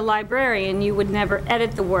like the librarian, you would never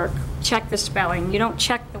edit the work, check the spelling. You don't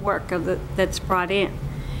check the work that's brought in.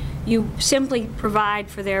 You simply provide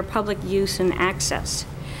for their public use and access.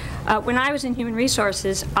 When I was in Human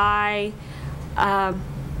Resources, I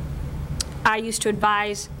used to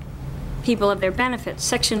advise people of their benefits.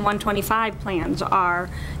 Section 125 plans are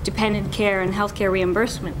dependent care and healthcare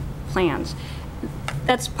reimbursement plans.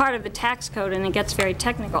 That's part of the tax code, and it gets very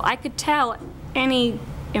technical. I could tell any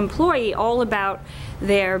employee all about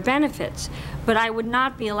their benefits, but I would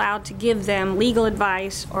not be allowed to give them legal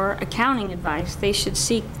advice or accounting advice. They should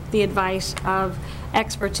seek the advice of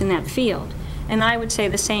experts in that field. And I would say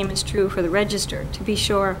the same is true for the register, to be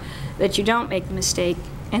sure that you don't make the mistake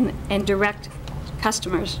and direct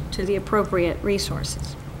customers to the appropriate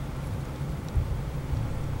resources.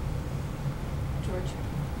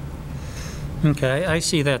 Okay, I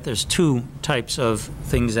see that there's two types of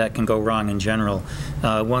things that can go wrong in general.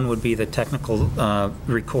 One would be the technical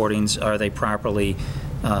recordings. Are they properly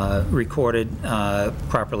recorded,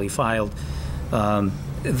 properly filed?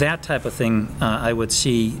 That type of thing I would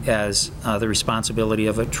see as the responsibility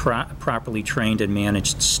of a properly trained and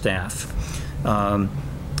managed staff.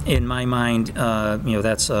 In my mind, you know,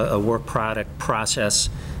 that's a work product process,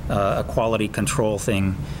 a quality control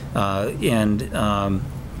thing,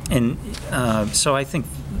 so I think,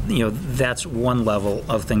 you know, that's one level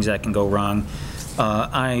of things that can go wrong.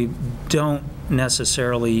 I don't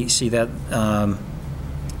necessarily see that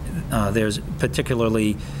there's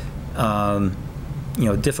particularly you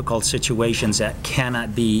know, difficult situations that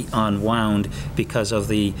cannot be unwound because of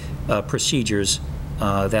the procedures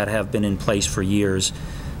that have been in place for years.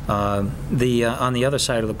 On the other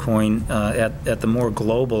side of the coin, at the more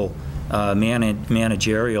global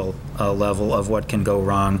managerial level of what can go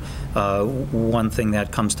wrong, one thing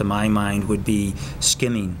that comes to my mind would be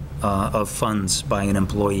skimming of funds by an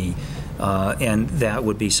employee, and that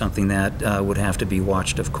would be something that would have to be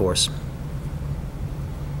watched, of course.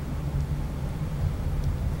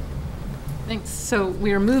 Thanks. So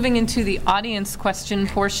we are moving into the audience question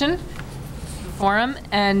portion of the forum,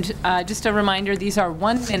 and just a reminder, these are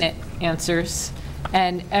 1-minute answers,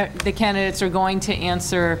 and the candidates are going to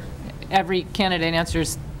answer, every candidate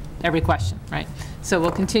answers every question, right? So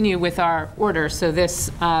we'll continue with our order. So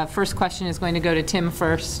this first question is going to go to Tim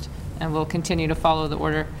first, and we'll continue to follow the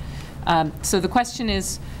order. So the question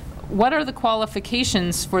is, what are the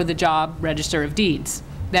qualifications for the job Register of Deeds?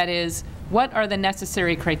 That is, what are the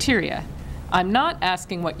necessary criteria? I'm not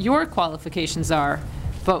asking what your qualifications are,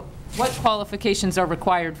 but what qualifications are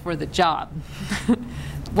required for the job?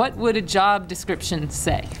 What would a job description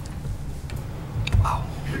say? Wow.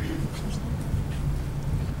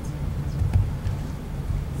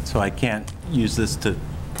 So I can't use this to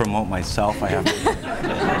promote myself. I have to.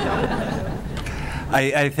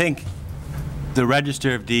 I think the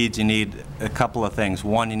Register of Deeds, you need a couple of things.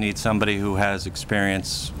 One, you need somebody who has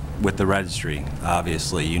experience with the registry,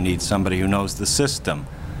 obviously. You need somebody who knows the system.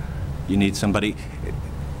 You need somebody,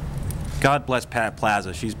 God bless Pat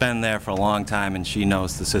Plaza, she's been there for a long time and she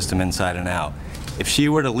knows the system inside and out. If she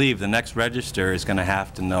were to leave, the next register is going to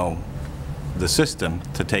have to know the system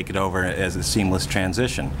to take it over as a seamless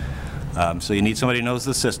transition. So you need somebody who knows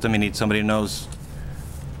the system, you need somebody who knows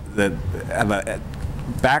have a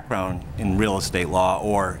background in real estate law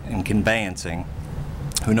or in conveyancing,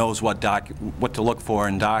 who knows what to look for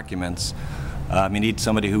in documents. You need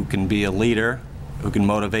somebody who can be a leader, who can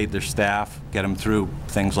motivate their staff, get them through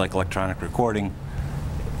things like electronic recording,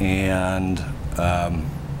 and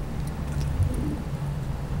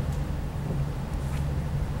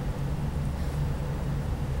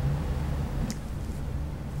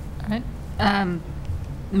right.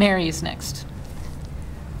 Mary is next.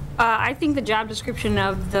 I think the job description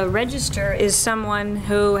of the register is someone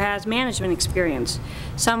who has management experience,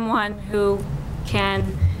 someone who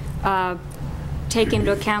can take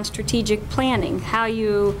into account strategic planning, how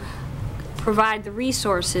you provide the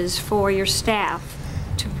resources for your staff,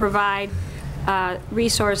 to provide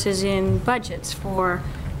resources in budgets for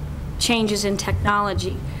changes in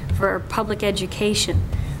technology, for public education,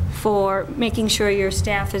 for making sure your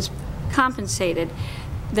staff is compensated,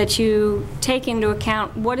 that you take into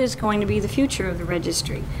account what is going to be the future of the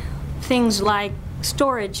registry. Things like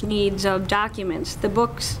storage needs of documents. The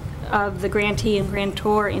books of the grantee and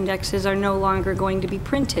grantor indexes are no longer going to be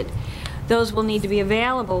printed. Those will need to be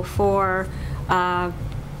available for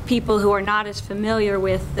people who are not as familiar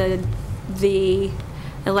with the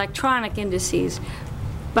electronic indices.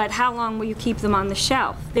 But how long will you keep them on the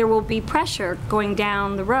shelf? There will be pressure going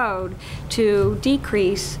down the road to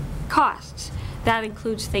decrease costs. That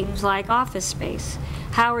includes things like office space.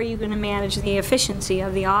 How are you going to manage the efficiency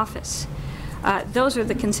of the office? Those are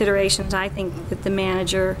the considerations I think that the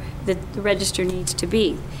manager, that the register needs to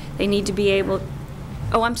be. They need to be able,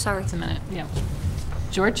 oh, I'm sorry. Just a minute, yeah.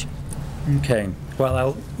 George? Okay.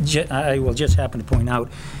 Well, I will just happen to point out,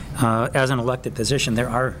 as an elected position, there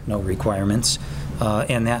are no requirements,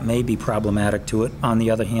 and that may be problematic to it. On the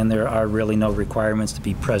other hand, there are really no requirements to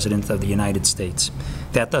be President of the United States.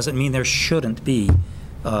 That doesn't mean there shouldn't be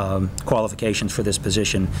qualifications for this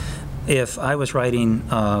position. If I was writing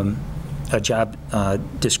a job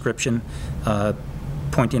description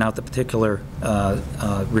pointing out the particular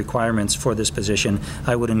requirements for this position,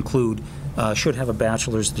 I would include should have a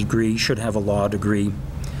bachelor's degree, should have a law degree,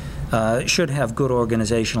 should have good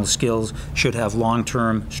organizational skills, should have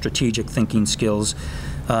long-term strategic thinking skills,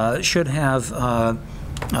 should have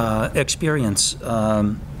experience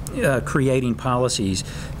creating policies,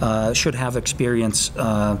 should have experience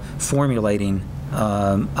formulating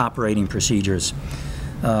operating procedures,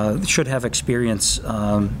 should have experience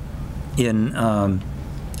in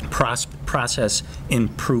process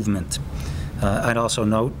improvement. I'd also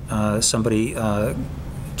note somebody to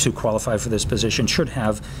qualify for this position should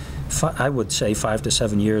have, I would say, 5 to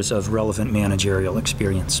 7 years of relevant managerial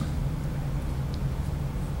experience.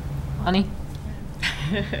 Bonnie?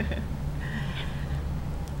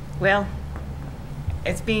 Well,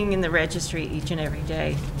 it's being in the registry each and every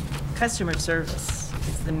day. Customer service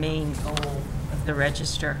is the main goal of the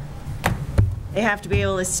register. They have to be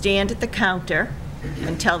able to stand at the counter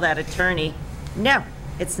and tell that attorney, no,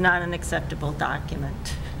 it's not an acceptable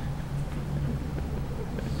document.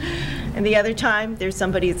 And the other time, there's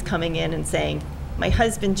somebody that's coming in and saying, my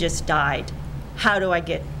husband just died. How do I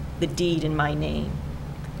get the deed in my name?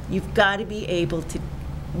 You've got to be able to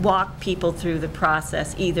walk people through the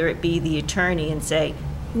process, either it be the attorney and say,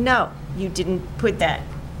 no, you didn't put that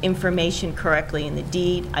information correctly in the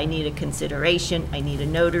deed, I need a consideration, I need a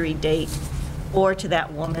notary date, or to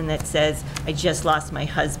that woman that says, I just lost my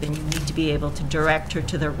husband, you need to be able to direct her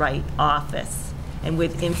to the right office, and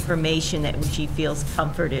with information that she feels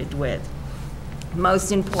comforted with.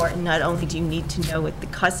 Most important, not only do you need to know what the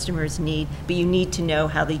customers need, but you need to know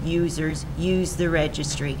how the users use the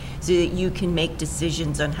registry so that you can make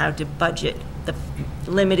decisions on how to budget the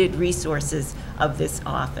limited resources of this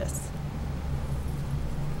office.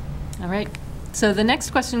 All right. So the next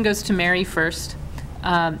question goes to Mary first,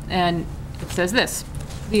 and it says this.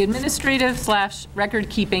 The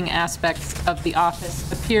administrative/record-keeping aspects of the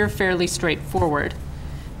office appear fairly straightforward.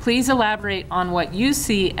 Please elaborate on what you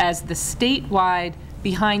see as the statewide,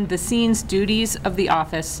 behind-the-scenes duties of the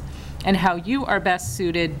office and how you are best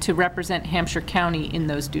suited to represent Hampshire County in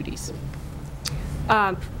those duties.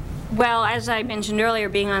 Well, as I mentioned earlier,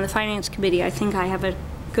 being on the Finance Committee, I think I have a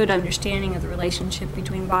good understanding of the relationship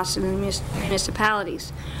between Boston and the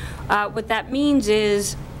municipalities. What that means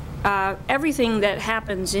is everything that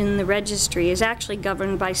happens in the registry is actually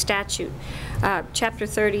governed by statute. Chapter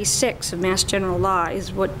 36 of Mass General Law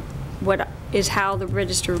is what is how the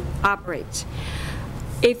register operates.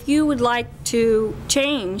 If you would like to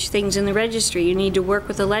change things in the registry, you need to work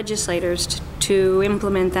with the legislators to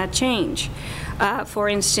implement that change. For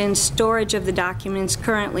instance, storage of the documents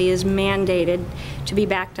currently is mandated to be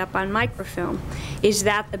backed up on microfilm. Is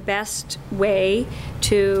that the best way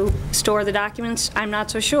to store the documents? I'm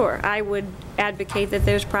not so sure. I would advocate that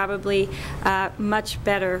there's probably much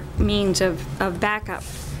better means of backup.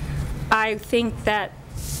 I think that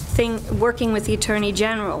working with the Attorney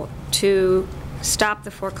General to stop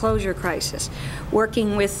the foreclosure crisis,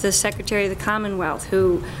 working with the Secretary of the Commonwealth,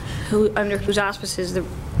 under whose auspices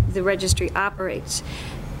the registry operates,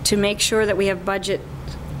 to make sure that we have budget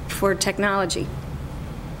for technology.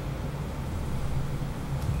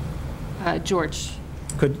 George.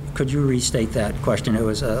 Could you restate that question? It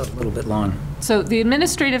was a little bit long. So the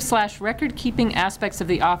administrative/record-keeping aspects of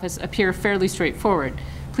the office appear fairly straightforward.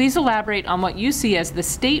 Please elaborate on what you see as the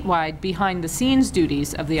statewide behind-the-scenes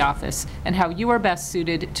duties of the office and how you are best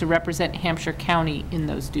suited to represent Hampshire County in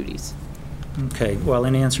those duties. Okay, well,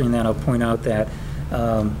 in answering that, I'll point out that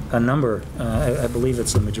a number, I believe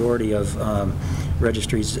it's the majority of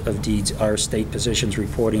registries of deeds are state positions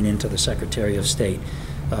reporting into the Secretary of State.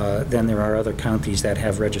 Then there are other counties that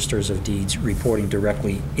have registers of deeds reporting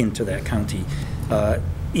directly into that county.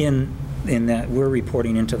 In that we're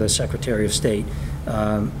reporting into the Secretary of State,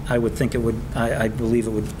 I would think it would, I believe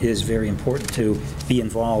it is very important to be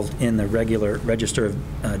involved in the regular Register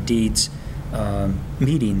of Deeds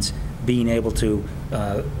meetings, being able to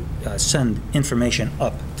send information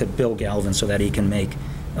up to Bill Galvin so that he can make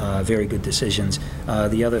very good decisions.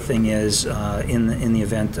 The other thing is, in the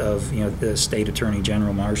event of the State Attorney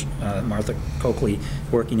General Martha Coakley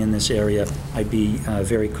working in this area, I'd be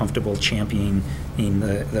very comfortable championing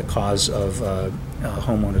the cause of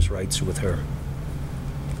homeowners' rights with her.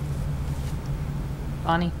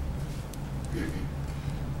 Bonnie?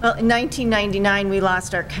 Well, in 1999,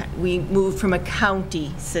 we moved from a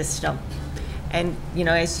county system. And,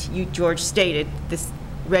 as you, George, stated, this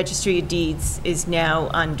Registry of Deeds is now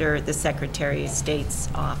under the Secretary of State's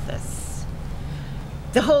office.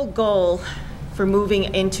 The whole goal for moving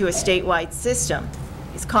into a statewide system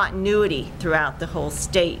is continuity throughout the whole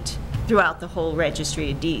state, throughout the whole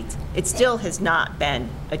Registry of Deeds. It still has not been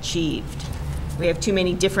achieved. We have too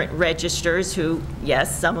many different registers who,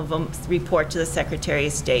 yes, some of them report to the Secretary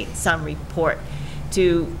of State, some report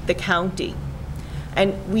to the county.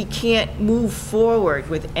 And we can't move forward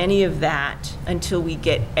with any of that until we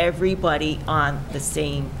get everybody on the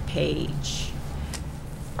same page.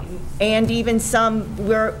 And even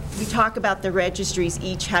we talk about the registries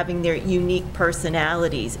each having their unique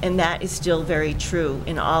personalities, and that is still very true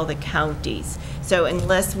in all the counties. So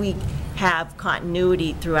unless we have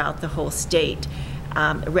continuity throughout the whole state,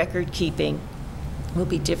 record keeping will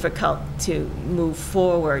be difficult to move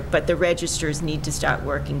forward, but the registers need to start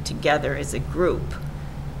working together as a group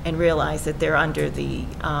and realize that they're under the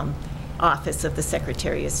office of the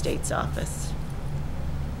Secretary of State's office.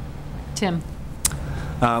 Tim?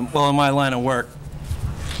 Well, in my line of work,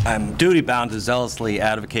 I'm duty-bound to zealously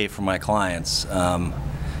advocate for my clients. And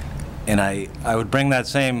I would bring that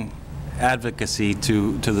same advocacy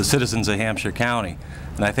to the citizens of Hampshire County.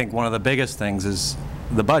 And I think one of the biggest things is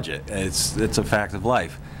the budget. It's a fact of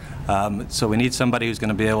life. So we need somebody who's going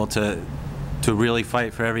to be able to really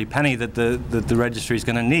fight for every penny that the registry is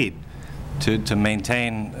going to need to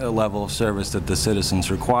maintain a level of service that the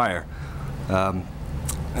citizens require.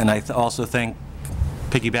 And I also think,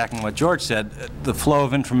 piggybacking on what George said, the flow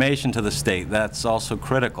of information to the state, that's also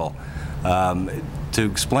critical. To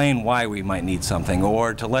explain why we might need something,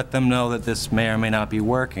 or to let them know that this may or may not be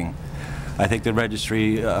working. I think the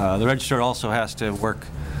register also has to work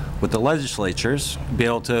with the legislatures, be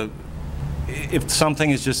able to, if something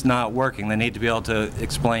is just not working, they need to be able to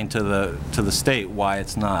explain to the state why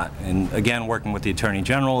it's not. And again, working with the Attorney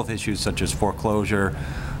General with issues such as foreclosure,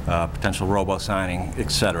 potential robo-signing,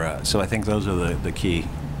 etc. So I think those are the key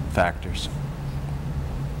factors.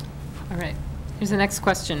 All right. Here's the next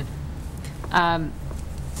question.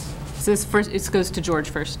 So this goes to George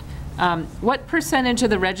first. What percentage of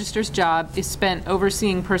the register's job is spent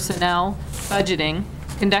overseeing personnel, budgeting,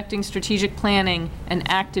 conducting strategic planning, and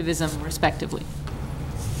activism, respectively?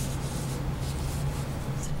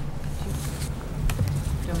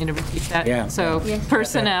 Do you want me to repeat that? Yeah. So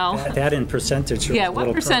personnel. That in percentage. Yeah,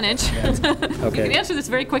 what percentage? Yeah. Okay. You can answer this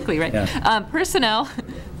very quickly, right? Yeah. Personnel,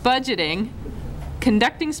 budgeting,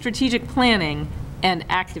 conducting strategic planning, and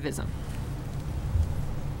activism.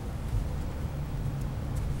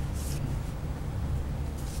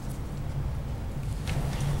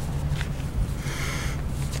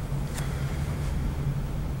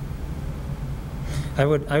 I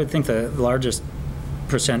would think the largest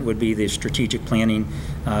percent would be the strategic planning,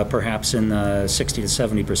 perhaps in the 60 to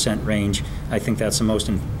 70% range. I think that's the most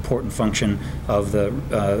important function of the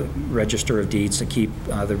Register of Deeds, to keep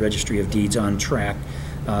the Registry of Deeds on track.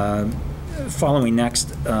 Following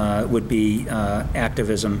next would be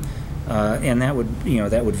activism, and that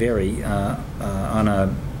would vary on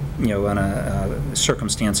a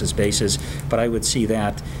circumstances basis. But I would see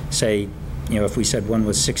that, say, if we said one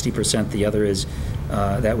was 60%, the other is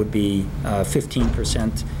that would be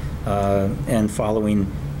 15%, and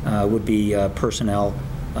following would be personnel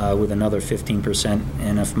with another 15%,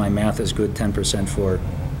 and if my math is good, 10% for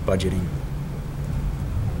budgeting.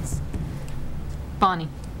 Bonnie.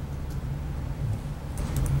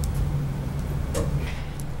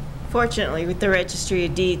 Fortunately, with the Registry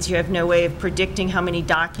of Deeds, you have no way of predicting how many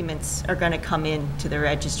documents are going to come in to the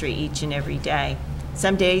registry each and every day.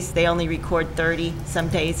 Some days they only record 30, some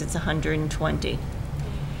days it's 120.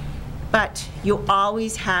 But you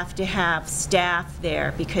always have to have staff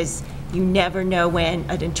there because you never know when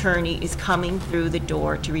an attorney is coming through the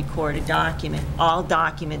door to record a document. All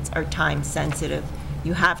documents are time sensitive.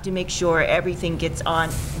 You have to make sure everything gets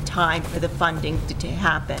on in time for the funding to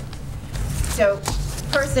happen. So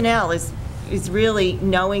personnel is really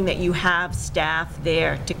knowing that you have staff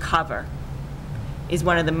there to cover is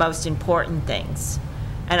one of the most important things.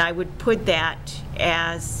 And I would put that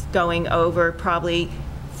as going over probably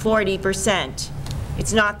 40%.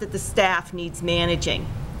 It's not that the staff needs managing.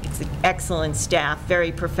 It's an excellent staff,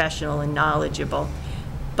 very professional and knowledgeable.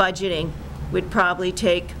 Budgeting would probably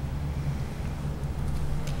take,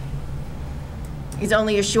 is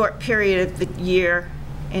only a short period of the year,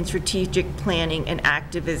 and strategic planning and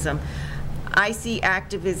activism. I see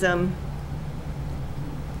activism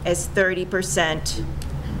as 30%.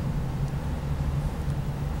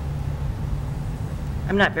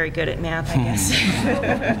 I'm not very good at math, I guess.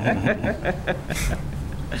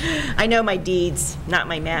 I know my deeds, not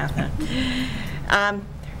my math.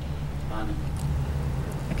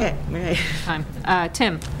 Okay. Time.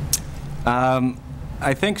 Tim.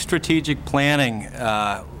 I think strategic planning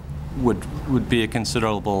would be a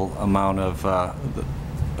considerable amount of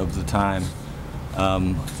the time.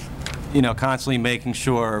 You know, constantly making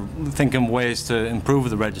sure, thinking of ways to improve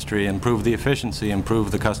the registry, improve the efficiency,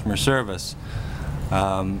 improve the customer service.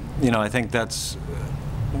 You know, I think that's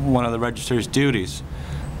one of the registrar's duties.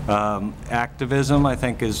 Activism, I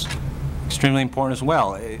think, is extremely important as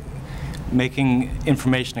well. Making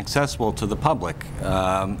information accessible to the public,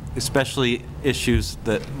 especially issues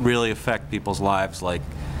that really affect people's lives, like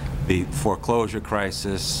the foreclosure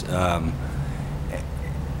crisis,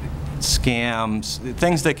 scams,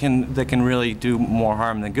 things that can really do more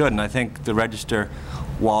harm than good. And I think the Register,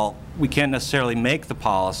 while we can't necessarily make the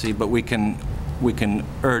policy, but we can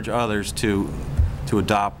urge others to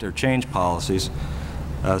adopt or change policies.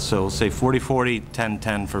 So we'll say 40-40,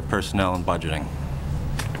 10-10 for personnel and budgeting.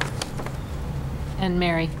 And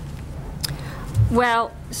Mary.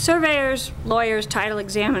 Well, surveyors, lawyers, title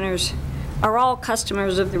examiners are all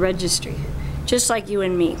customers of the registry, just like you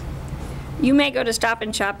and me. You may go to Stop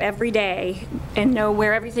and Shop every day and know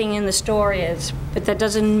where everything in the store is, but that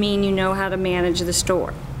doesn't mean you know how to manage the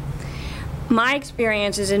store. My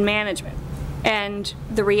experience is in management, and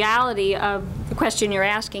the reality of the question you're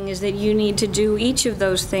asking is that you need to do each of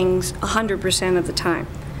those things 100% of the time.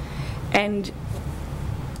 And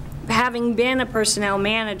having been a personnel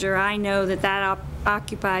manager, I know that that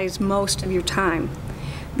occupies most of your time,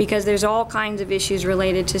 because there's all kinds of issues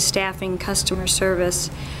related to staffing, customer service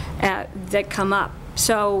that come up.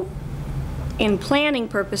 So in planning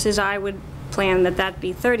purposes, I would plan that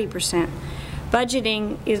be 30%.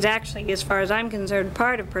 Budgeting is actually, as far as I'm concerned,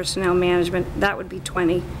 part of personnel management. That would be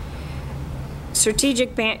 20.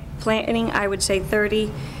 Strategic planning, I would say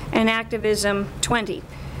 30, and activism, 20.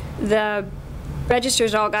 The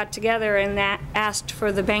registers all got together and asked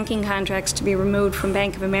for the banking contracts to be removed from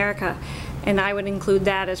Bank of America, and I would include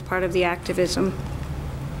that as part of the activism.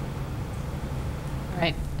 All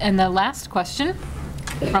right. And the last question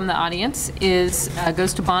from the audience is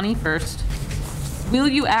goes to Bonnie first. Will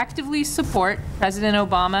you actively support President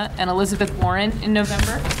Obama and Elizabeth Warren in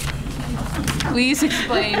November? Please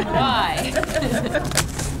explain why.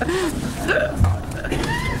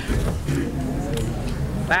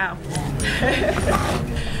 Wow.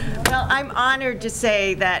 Well, I'm honored to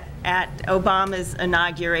say that at Obama's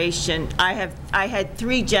inauguration, I had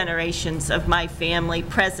 3 generations of my family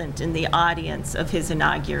present in the audience of his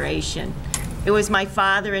inauguration. It was my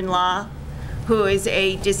father-in-law, who is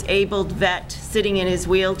a disabled vet sitting in his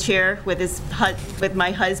wheelchair with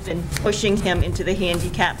my husband pushing him into the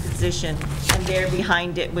handicap position, and there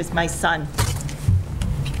behind it was my son,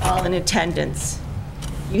 all in attendance.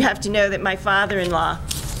 You have to know that my father-in-law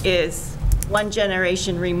is 1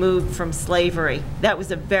 generation removed from slavery. That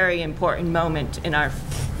was a very important moment in our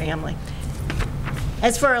family.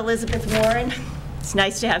 As for Elizabeth Warren, it's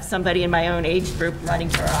nice to have somebody in my own age group running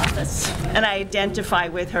for office, and I identify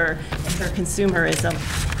with her and her consumerism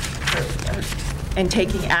and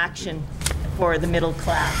taking action for the middle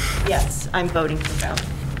class. Yes, I'm voting for them.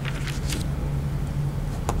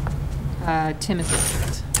 Timothy.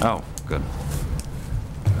 Oh, good.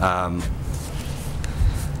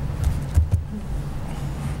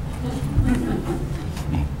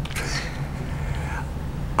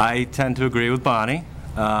 I tend to agree with Bonnie.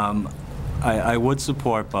 I would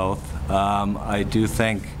support both. I do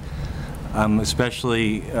think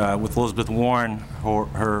especially with Elizabeth Warren,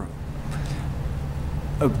 her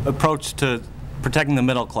approach to protecting the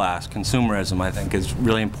middle class, consumerism, I think is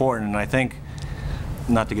really important. And I think,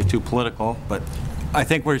 not to get too political, but I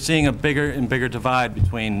think we're seeing a bigger and bigger divide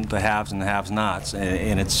between the haves and the have-nots,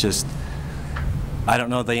 and it's just, I don't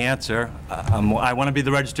know the answer. I want to be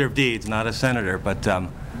the Register of Deeds, not a senator, but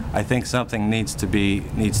I think something needs to be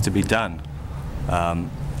done.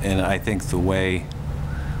 And I think the way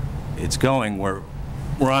it's going, we're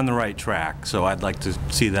on the right track. So I'd like to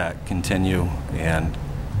see that continue, and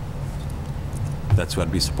that's what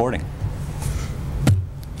I'd be supporting.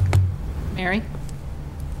 Mary?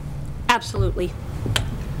 Absolutely.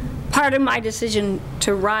 Part of my decision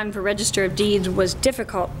to run for Register of Deeds was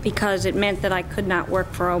difficult because it meant that I could not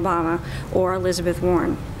work for Obama or Elizabeth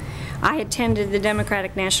Warren. I attended the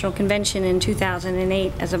Democratic National Convention in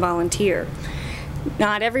 2008 as a volunteer.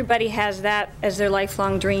 Not everybody has that as their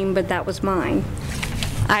lifelong dream, but that was mine.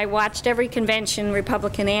 I watched every convention,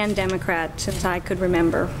 Republican and Democrat, since I could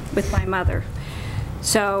remember, with my mother.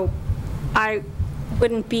 So I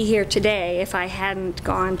wouldn't be here today if I hadn't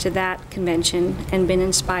gone to that convention and been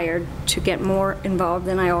inspired to get more involved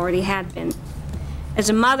than I already had been. As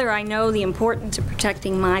a mother, I know the importance of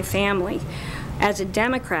protecting my family. As a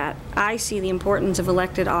Democrat, I see the importance of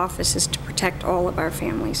elected offices to protect all of our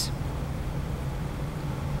families.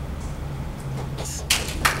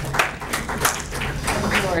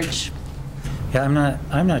 George? Yeah,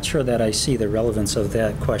 I'm not sure that I see the relevance of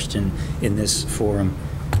that question in this forum.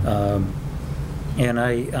 And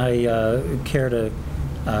I care to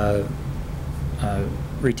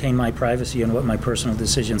retain my privacy and what my personal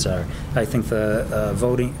decisions are. I think the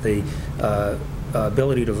voting, the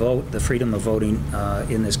ability to vote, the freedom of voting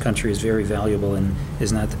in this country is very valuable and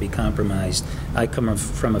is not to be compromised. I come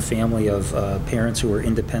from a family of parents who were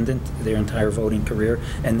independent their entire voting career,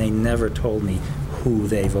 and they never told me who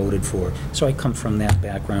they voted for. So I come from that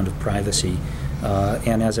background of privacy.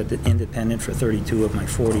 And as an independent for 32 of my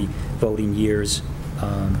 40 voting years,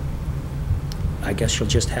 I guess you'll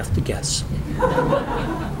just have to guess.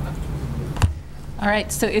 All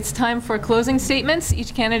right, so it's time for closing statements.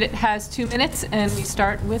 Each candidate has 2 minutes, and we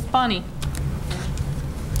start with Bonnie.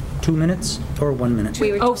 2 minutes or 1 minute?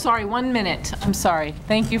 Oh, sorry, 1 minute. I'm sorry.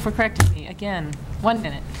 Thank you for correcting me again. 1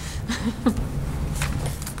 minute.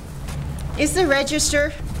 Is the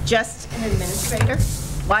Register just an administrator?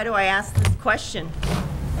 Why do I ask this question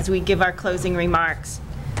as we give our closing remarks?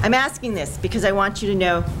 I'm asking this because I want you to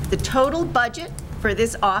know the total budget for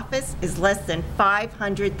this office is less than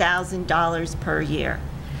 $500,000 per year.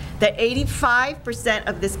 That 85%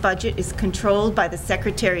 of this budget is controlled by the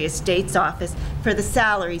Secretary of State's office for the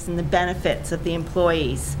salaries and the benefits of the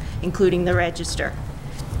employees, including the Register.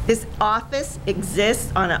 This office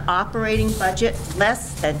exists on an operating budget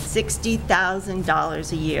less than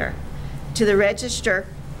 $60,000 a year. To the Register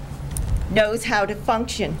knows how to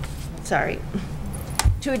function,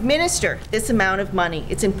 to administer this amount of money,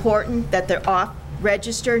 it's important that the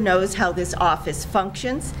Register knows how this office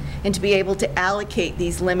functions and to be able to allocate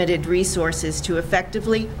these limited resources to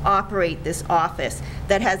effectively operate this office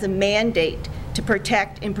that has a mandate to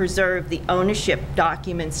protect and preserve the ownership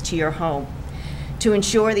documents to your home, to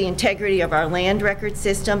ensure the integrity of our land record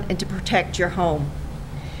system, and to protect your home.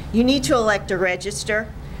 You need to elect a Register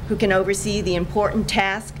who can oversee the important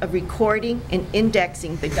task of recording and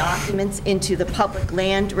indexing the documents into the public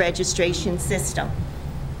land registration system.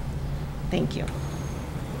 Thank you.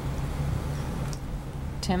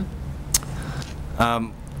 Tim?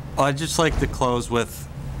 I'd just like to close with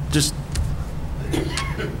this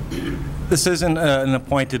isn't an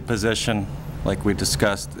appointed position like we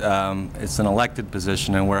discussed. It's an elected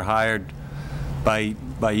position, and we're hired by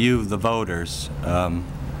you, the voters.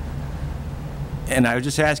 And I would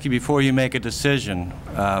just ask you, before you make a decision,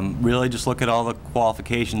 really just look at all the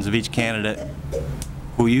qualifications of each candidate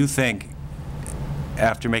who you think,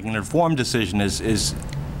 after making an informed decision, is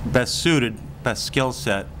best suited, best skill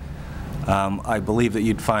set. I believe that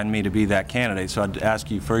you'd find me to be that candidate, so I'd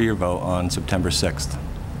ask you for your vote on September 6th.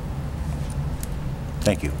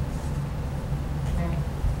 Thank you.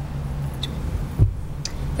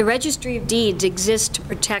 The Registry of Deeds exists to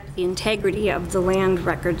protect the integrity of the land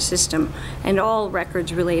record system and all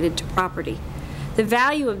records related to property. The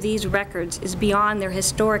value of these records is beyond their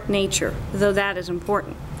historic nature, though that is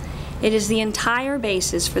important. It is the entire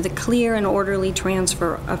basis for the clear and orderly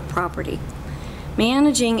transfer of property.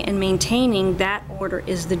 Managing and maintaining that order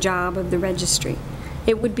is the job of the registry.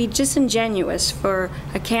 It would be disingenuous for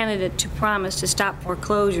a candidate to promise to stop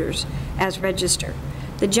foreclosures as register.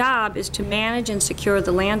 The job is to manage and secure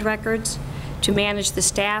the land records, to manage the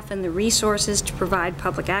staff and the resources to provide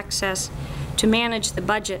public access, to manage the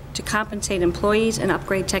budget to compensate employees and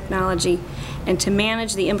upgrade technology, and to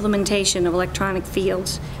manage the implementation of electronic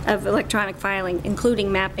filing,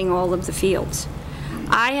 including mapping all of the fields.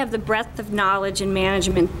 I have the breadth of knowledge and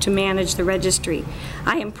management to manage the registry.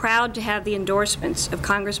 I am proud to have the endorsements of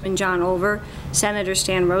Congressman John Olver, Senator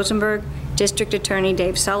Stan Rosenberg, District Attorney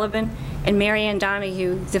Dave Sullivan, and Mary Ann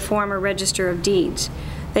Donahue, the former Register of Deeds.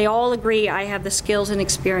 They all agree I have the skills and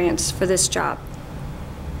experience for this job.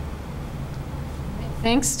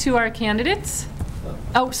 Thanks to our candidates.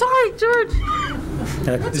 Oh, sorry, George.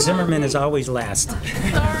 Zimmerman is always last.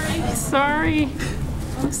 Sorry.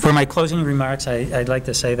 For my closing remarks, I'd like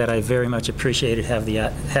to say that I very much appreciated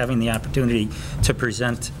having the opportunity to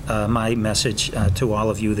present my message to all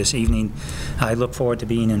of you this evening. I look forward to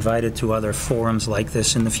being invited to other forums like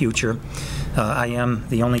this in the future. I am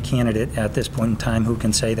the only candidate at this point in time who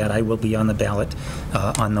can say that I will be on the ballot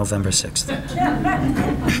on November 6th.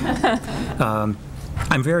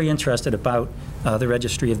 I'm very interested about the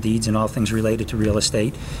Registry of Deeds and all things related to real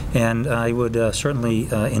estate, and I would certainly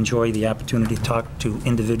enjoy the opportunity to talk to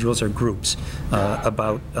individuals or groups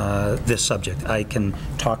about this subject. I can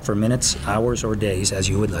talk for minutes, hours, or days, as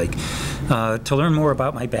you would like. To learn more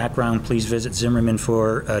about my background, please visit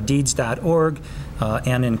zimmermanfordeeds.org.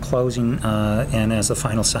 And in closing, and as the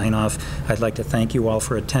final sign-off, I'd like to thank you all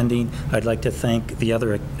for attending. I'd like to thank the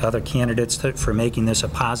other candidates for making this a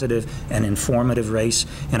positive and informative race,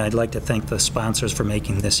 and I'd like to thank the sponsors for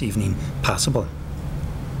making this evening possible.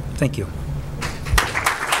 Thank you.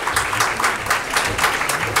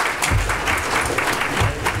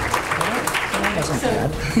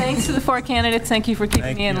 Thanks to the 4 candidates. Thank you for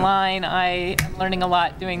keeping me in line. I am learning a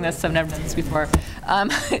lot doing this. I've never done this before.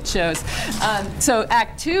 It shows. So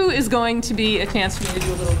Act 2 is going to be a chance for me to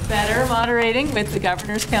do a little better moderating with the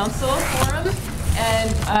Governor's Council Forum.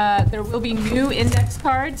 And there will be new index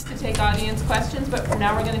cards to take audience questions, but for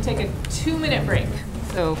now we're going to take a 2-minute break.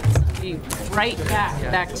 So we'll be right back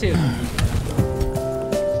with Act 2.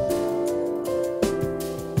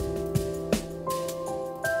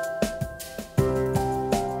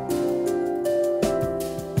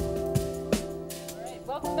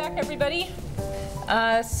 Everybody.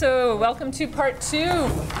 So welcome to part 2.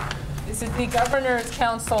 This is the Governor's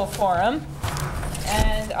Council Forum.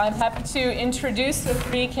 And I'm happy to introduce the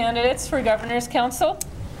 3 candidates for Governor's Council.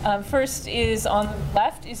 First is on the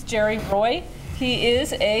left is Jerry Roy. He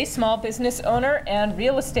is a small business owner and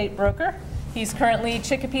real estate broker. He's currently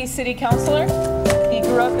Chicopee City Councilor. He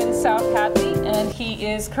grew up in South Hadley, and he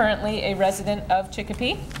is currently a resident of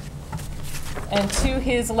Chicopee. And to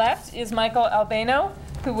his left is Michael Albano,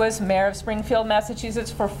 who was mayor of Springfield,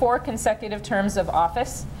 Massachusetts for 4 consecutive terms of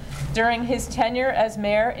office. During his tenure as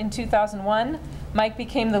mayor in 2001, Mike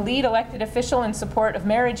became the lead elected official in support of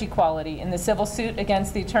marriage equality in the civil suit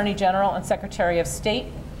against the Attorney General and Secretary of State.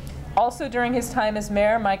 Also during his time as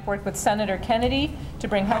mayor, Mike worked with Senator Kennedy to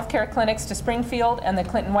bring healthcare clinics to Springfield and the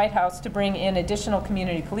Clinton White House to bring in additional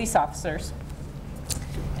community police officers.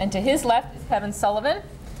 And to his left is Kevin Sullivan.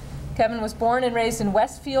 Kevin was born and raised in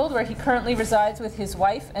Westfield, where he currently resides with his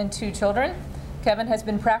wife and 2 children. Kevin has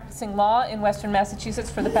been practicing law in Western Massachusetts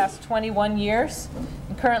for the past 21 years.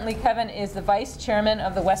 And currently, Kevin is the vice chairman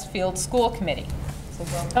of the Westfield School Committee. So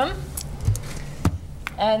welcome.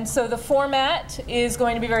 And so the format is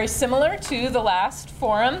going to be very similar to the last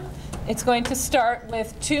forum. It's going to start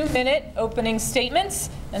with 2-minute opening statements.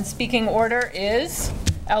 And speaking order is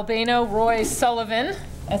Albano, Roy, Sullivan.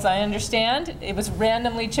 As I understand, it was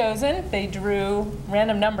randomly chosen. They drew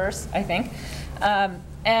random numbers, I think.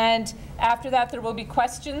 And after that, there will be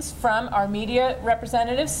questions from our media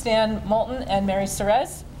representatives, Stan Moulton and Mary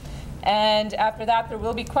Cerez. And after that, there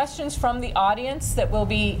will be questions from the audience that will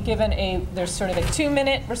be given there's sort of a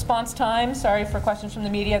 2-minute response time, sorry, for questions from the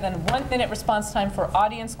media, then 1-minute response time for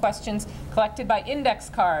audience questions collected by index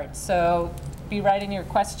cards. So be writing your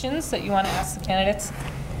questions that you want to ask the candidates.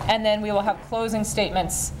 And then we will have closing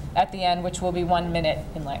statements at the end, which will be 1 minute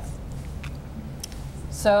in length.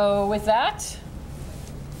 So with that.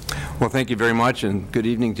 Well, thank you very much, and good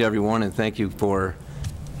evening to everyone, and thank you for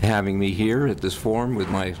having me here at this forum with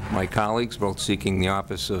my colleagues, both seeking the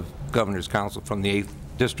office of Governor's Council from the 8th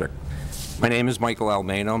District. My name is Michael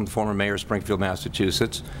Albano. I'm the former mayor of Springfield,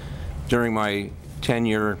 Massachusetts. During my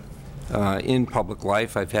tenure in public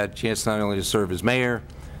life, I've had a chance not only to serve as mayor,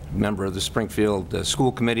 member of the Springfield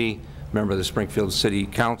School Committee, member of the Springfield City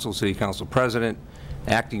Council President,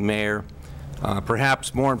 acting mayor.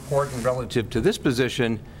 Perhaps more important relative to this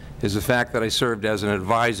position is the fact that I served as an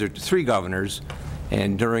advisor to 3 governors,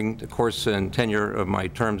 and during the course and tenure of my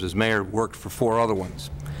terms as mayor, worked for 4 other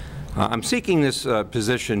ones. I'm seeking this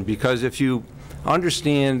position because if you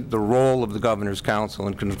understand the role of the Governor's Council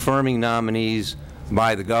in confirming nominees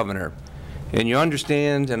by the Governor, and you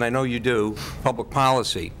understand, and I know you do, public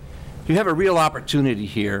policy, you have a real opportunity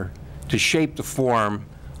here to shape the form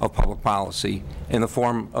of public policy in the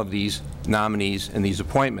form of these nominees and these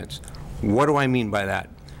appointments. What do I mean by that?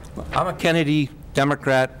 I'm a Kennedy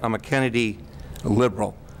Democrat. I'm a Kennedy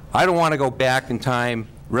liberal. I don't want to go back in time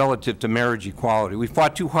relative to marriage equality. We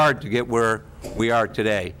fought too hard to get where we are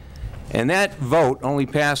today. And that vote only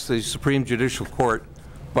passed the Supreme Judicial Court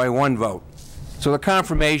by 1 vote. So the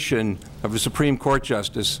confirmation of a Supreme Court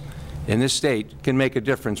justice in this state can make a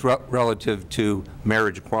difference relative to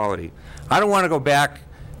marriage equality. I don't want to go back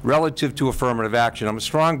relative to affirmative action. I'm a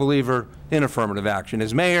strong believer in affirmative action.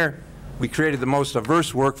 As mayor, we created the most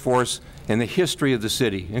diverse workforce in the history of the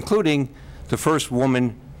city, including the first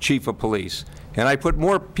woman chief of police. And I put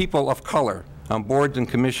more people of color on boards and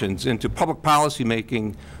commissions into public policy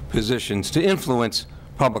making positions to influence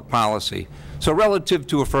public policy. So relative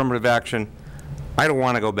to affirmative action, I don't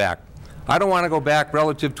want to go back. I don't want to go back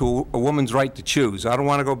relative to a woman's right to choose. I don't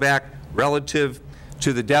want to go back relative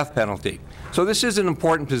to the death penalty. So this is an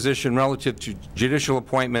important position relative to judicial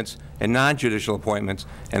appointments and non-judicial appointments,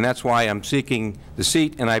 and that's why I'm seeking the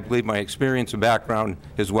seat, and I believe my experience and background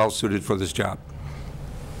is well suited for this job.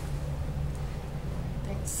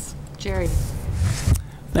 Thanks. Jerry.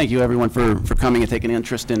 Thank you, everyone, for coming and taking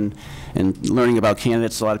interest in learning about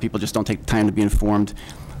candidates. A lot of people just don't take time to be informed.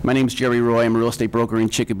 My name is Jerry Roy. I'm a real estate broker in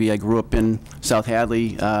Chicopee. I grew up in South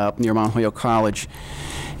Hadley, up near Mount Holyoke College.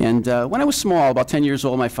 And when I was small, about 10 years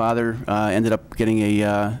old, my father ended up getting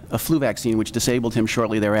a flu vaccine, which disabled him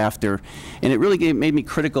shortly thereafter. And it really made me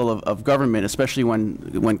critical of government, especially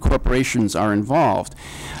when corporations are involved.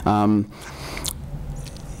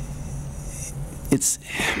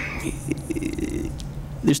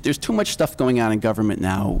 There's too much stuff going on in government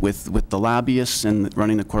now with the lobbyists and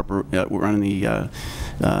running the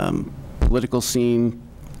political scene,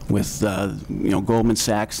 with Goldman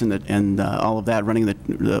Sachs and all of that running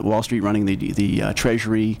the Wall Street, running the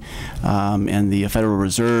Treasury and the Federal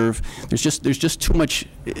Reserve. There's just too much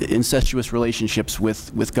incestuous relationships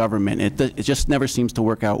with government. It just never seems to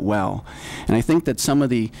work out well. And I think that some of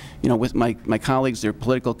the with my colleagues, their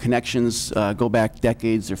political connections go back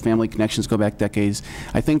decades, their family connections go back decades.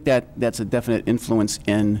 I think that that's a definite influence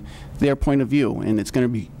in their point of view, and it's going to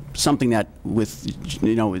be something that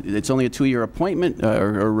it's only a 2-year appointment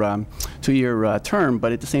or 2-year term,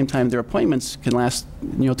 but at the same time their appointments can last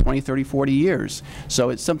 20, 30, 40 years. So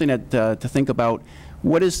it's something that to think about.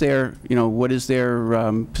 What is their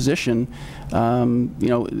position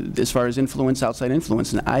as far as influence, outside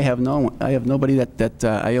influence? And I have nobody that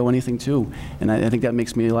I owe anything to, and I think that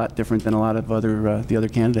makes me a lot different than a lot of the other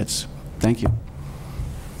candidates. Thank you.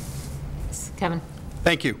 Kevin.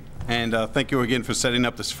 Thank you. And thank you again for setting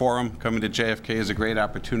up this forum. Coming to JFK is a great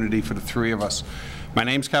opportunity for the 3 of us. My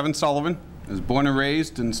name's Kevin Sullivan. I was born and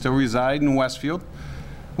raised and still reside in Westfield.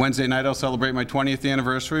 Wednesday night I'll celebrate my 20th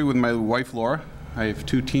anniversary with my wife Laura. I have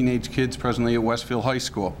 2 teenage kids presently at Westfield High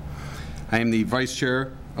School. I am the vice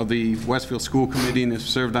chair of the Westfield School Committee and have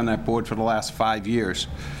served on that board for the last 5 years.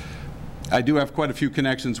 I do have quite a few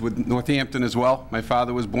connections with Northampton as well. My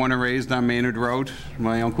father was born and raised on Maynard Road.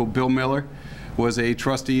 My uncle Bill Miller was a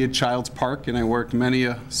trustee at Child's Park, and I worked many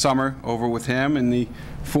a summer over with him. And the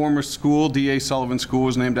former school, D.A. Sullivan School,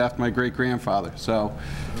 was named after my great-grandfather. So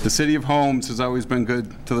the city of Holmes has always been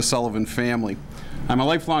good to the Sullivan family. I'm a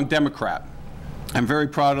lifelong Democrat. I'm very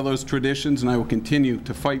proud of those traditions, and I will continue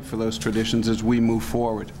to fight for those traditions as we move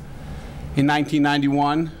forward. In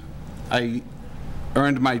 1991, I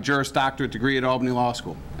earned my Juris Doctorate degree at Albany Law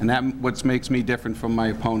School, and that's what makes me different from my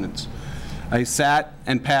opponents. I sat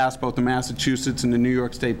and passed both the Massachusetts and the New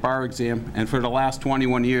York State Bar exam, and for the last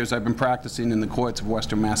 21 years I've been practicing in the courts of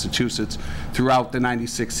Western Massachusetts throughout the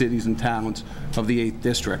 96 cities and towns of the 8th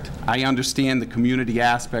District. I understand the community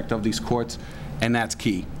aspect of these courts, and that's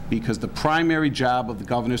key, because the primary job of the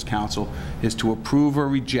Governor's Council is to approve or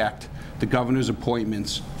reject the governor's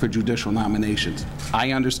appointments for judicial nominations.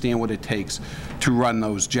 I understand what it takes to run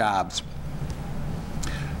those jobs.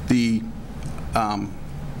 The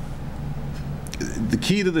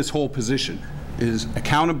key to this whole position is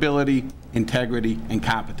accountability, integrity, and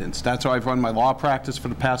competence. That's how I've run my law practice for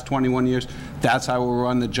the past 21 years. That's how we'll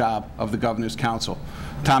run the job of the Governor's Council.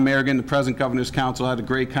 Tom Merrigan, the present Governor's Council, had a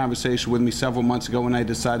great conversation with me several months ago when I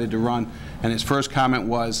decided to run, and his first comment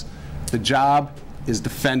was, the job is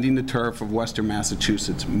defending the turf of Western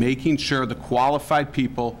Massachusetts, making sure the qualified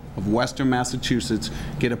people of Western Massachusetts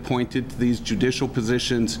get appointed to these judicial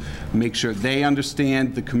positions, make sure they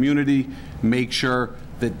understand the community, make sure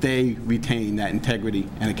that they retain that integrity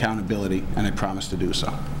and accountability, and I promise to do so.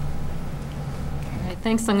 All right,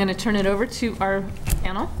 thanks. I'm going to turn it over to our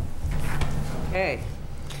panel. Okay.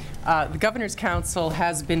 The Governor's Council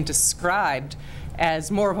has been described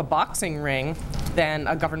as more of a boxing ring than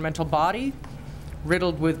a governmental body,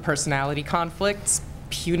 riddled with personality conflicts,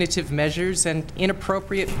 punitive measures, and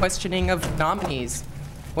inappropriate questioning of nominees.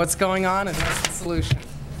 What's going on, and what's the solution?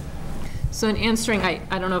 So in answering,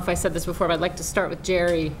 I don't know if I said this before, but I'd like to start with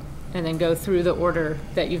Jerry and then go through the order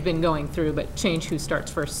that you've been going through, but change who starts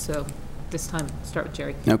first. So this time, start with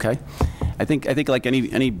Jerry. Okay. I think like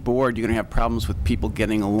any board, you're going to have problems with people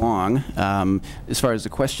getting along. As far as the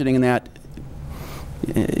questioning and that,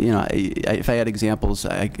 you know, if I had examples,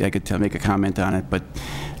 I could make a comment on it. But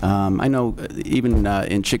I know even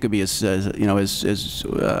in Chicopee, as you know, as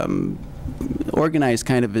organized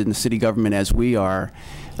kind of in the city government as we are,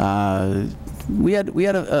 we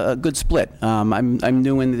had a good split. I'm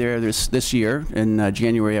new in there this year. In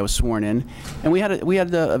January, I was sworn in, and we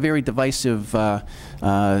had a very divisive,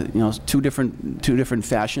 you know, two different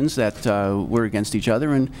fashions that were against each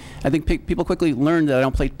other. And I think people quickly learned that I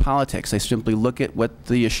don't play politics. I simply look at what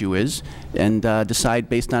the issue is and decide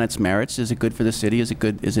based on its merits. Is it good for the city? Is it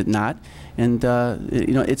good? Is it not? And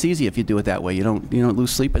you know, it's easy if you do it that way. You don't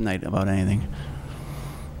lose sleep at night about anything.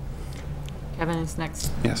 Kevin is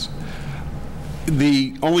next. Yes.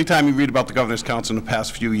 The only time you read about the Governor's Council in the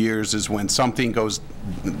past few years is when something goes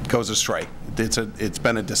astray. It's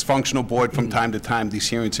been a dysfunctional board from time to time. These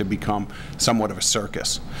hearings have become somewhat of a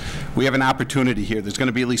circus. We have an opportunity here. There's going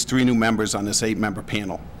to be at least 3 new members on this 8-member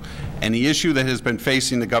panel. And the issue that has been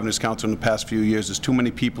facing the Governor's Council in the past few years is too many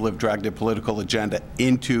people have dragged their political agenda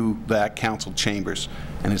into that council chambers.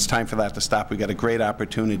 And it's time for that to stop. We've got a great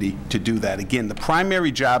opportunity to do that. Again, the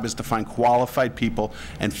primary job is to find qualified people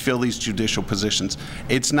and fill these judicial positions.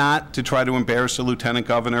 It's not to try to embarrass the lieutenant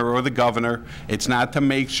governor or the governor. It's not to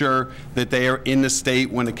make sure that they are in the state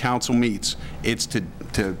when the council meets. It's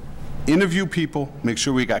to interview people, make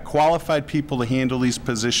sure we got qualified people to handle these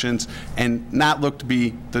positions, and not look to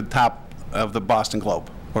be the top of the Boston Globe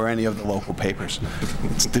or any of the local papers.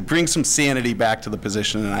 It's to bring some sanity back to the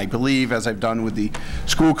position, and I believe, as I've done with the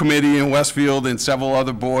school committee in Westfield and several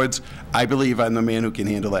other boards, I believe I'm the man who can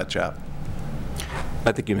handle that job.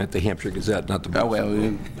 I think you meant the Hampshire Gazette, not the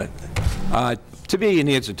Boston. To me, in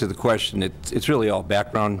answer to the question, it's really all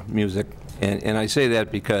background music, and I say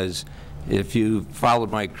that because if you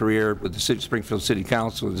followed my career with the Springfield City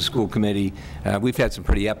Council, with the school committee, we've had some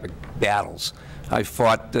pretty epic battles. I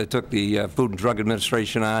took the Food and Drug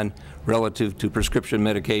Administration on relative to prescription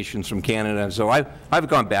medications from Canada. So I've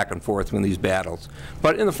gone back and forth in these battles.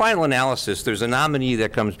 But in the final analysis, there's a nominee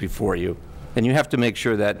that comes before you, and you have to make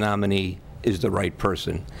sure that nominee is the right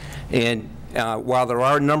person. And while there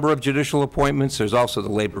are a number of judicial appointments, there's also the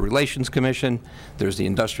Labor Relations Commission, there's the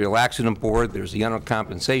Industrial Accident Board, there's the General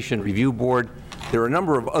Compensation Review Board. There are a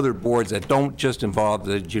number of other boards that don't just involve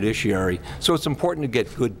the judiciary. So it's important to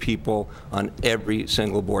get good people on every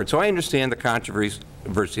single board. So I understand the controversy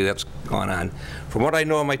that's gone on. From what I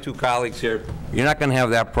know of my 2 colleagues here, you're not going to have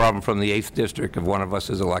that problem from the 8th district if one of us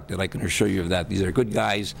is elected. I can assure you of that. These are good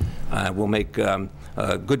guys. We'll make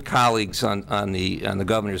good colleagues on the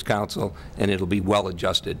Governor's Council, and it'll be well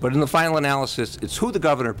adjusted. But in the final analysis, it's who the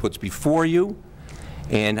governor puts before you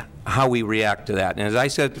and how we react to that. And as I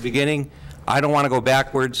said at the beginning, I don't want to go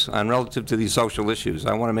backwards on relative to these social issues.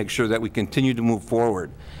 I want to make sure that we continue to move forward.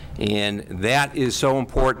 And that is so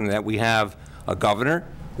important, that we have a governor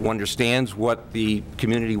who understands what the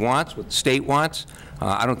community wants, what the state wants.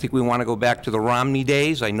 I don't think we want to go back to the Romney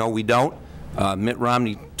days. I know we don't. Mitt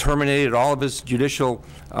Romney terminated all of his judicial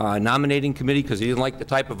nominating committee because he didn't like the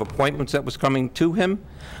type of appointments that was coming to him.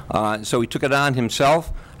 So he took it on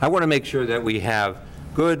himself. I want to make sure that we have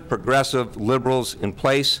good, progressive liberals in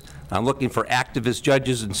place. I'm looking for activist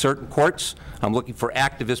judges in certain courts. I'm looking for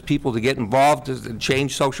activist people to get involved to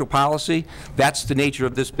change social policy. That's the nature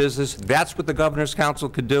of this business. That's what the Governor's Council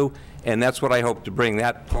could do, and that's what I hope to bring,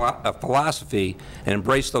 that philosophy and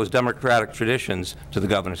embrace those democratic traditions to the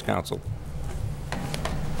Governor's Council.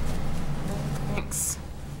 Thanks.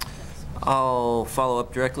 I'll follow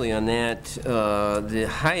up directly on that. The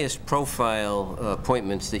highest profile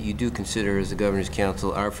appointments that you do consider as the Governor's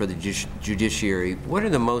Council are for the judiciary. What are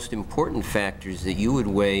the most important factors that you would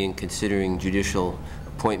weigh in considering judicial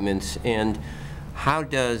appointments, and how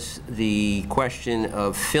does the question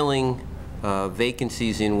of filling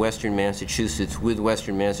vacancies in Western Massachusetts with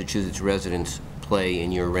Western Massachusetts residents play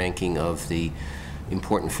in your ranking of the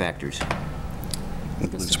important factors?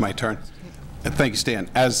 It's my turn. Thank you, Stan.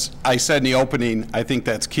 As I said in the opening, I think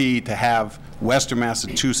that's key to have Western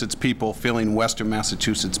Massachusetts people filling Western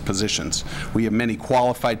Massachusetts positions. We have many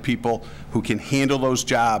qualified people who can handle those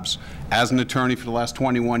jobs. As an attorney for the last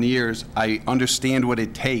 21 years, I understand what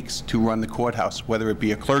it takes to run the courthouse, whether it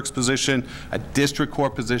be a clerk's position, a district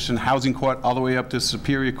court position, housing court, all the way up to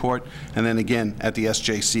Superior Court, and then again at the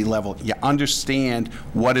SJC level. You understand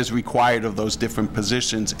what is required of those different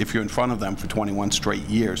positions if you're in front of them for 21 straight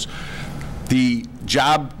years. The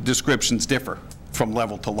job descriptions differ from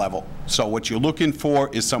level to level. So what you're looking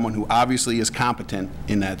for is someone who obviously is competent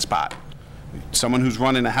in that spot. Someone who's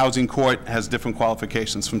running a housing court has different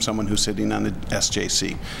qualifications from someone who's sitting on the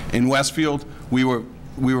SJC. In Westfield, we were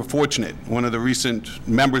fortunate. One of the recent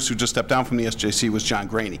members who just stepped down from the SJC was John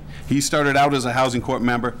Graney. He started out as a housing court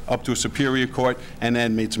member up to a Superior Court and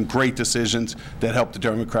then made some great decisions that helped the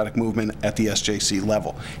Democratic movement at the SJC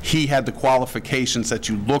level. He had the qualifications that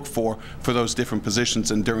you look for those different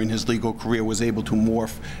positions, and during his legal career was able to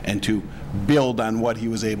morph and to build on what he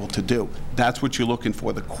was able to do. That's what you're looking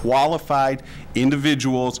for, the qualified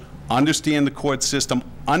individuals, understand the court system,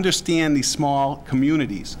 understand these small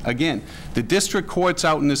communities. Again, the district courts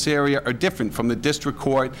out in this area are different from the district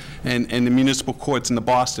court and the municipal courts in the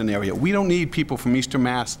Boston area. We don't need people from Eastern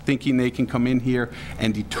Mass thinking they can come in here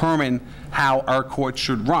and determine how our courts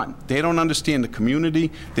should run. They don't understand the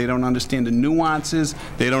community, they don't understand the nuances,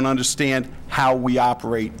 they don't understand how we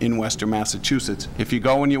operate in Western Massachusetts. If you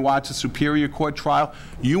go and you watch a Superior Court trial,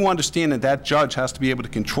 you understand that that judge has to be able to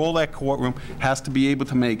control that courtroom, has to be able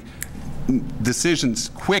to make decisions,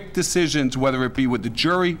 quick decisions, whether it be with the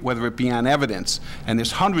jury, whether it be on evidence. And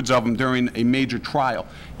there's hundreds of them during a major trial.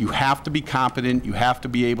 You have to be competent, you have to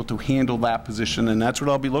be able to handle that position, and that's what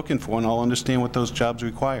I'll be looking for, and I'll understand what those jobs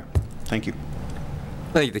require. Thank you.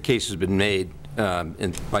 I think the case has been made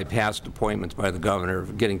by past appointments by the governor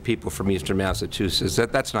of getting people from Eastern Massachusetts.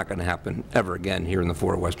 That's not going to happen ever again here in the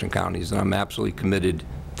 4 Western counties, and I'm absolutely committed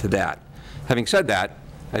to that. Having said that,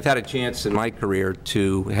 I've had a chance in my career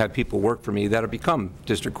to have people work for me that have become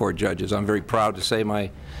district court judges. I'm very proud to say my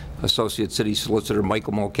associate city solicitor,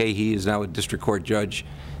 Michael Mulcahy, is now a district court judge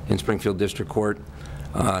in Springfield District Court.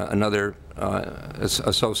 Another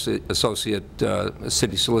associate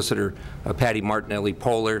city solicitor, Patty Martinelli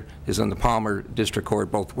Polar, is on the Palmer District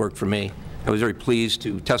Court. Both work for me. I was very pleased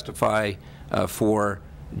to testify for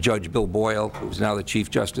Judge Bill Boyle, who is now the Chief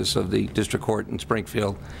Justice of the District Court in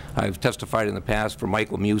Springfield. I've testified in the past for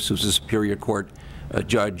Michael Muse, who's a Superior Court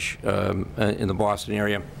judge in the Boston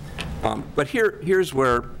area. But here's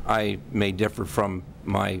where I may differ from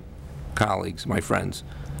my colleagues, my friends.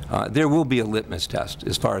 There will be a litmus test,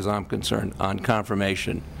 as far as I'm concerned, on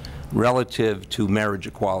confirmation relative to marriage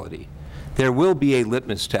equality. There will be a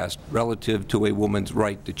litmus test relative to a woman's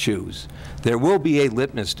right to choose. There will be a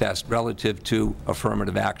litmus test relative to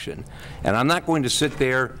affirmative action. And I'm not going to sit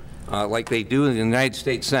there like they do in the United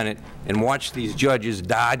States Senate and watch these judges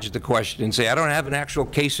dodge the question and say, I don't have an actual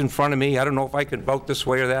case in front of me. I don't know if I can vote this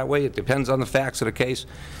way or that way. It depends on the facts of the case.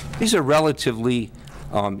 These are relatively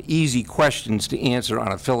easy questions to answer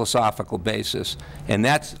on a philosophical basis, and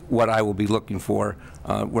that's what I will be looking for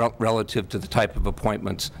relative to the type of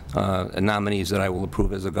appointments and nominees that I will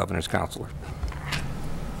approve as a governor's counselor.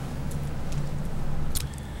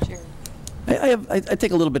 I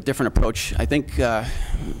take a little bit different approach. I think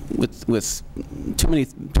with too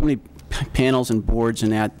many panels and boards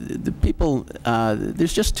and that, the people,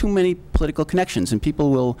 there's just too many political connections, and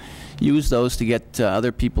people will use those to get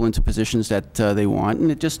other people into positions that they want,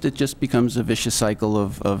 and it just becomes a vicious cycle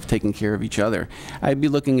of taking care of each other. I'd be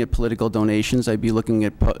looking at political donations. I'd be looking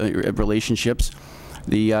at relationships.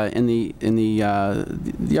 In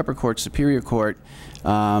the upper court, Superior Court,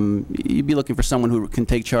 you'd be looking for someone who can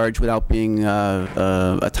take charge without being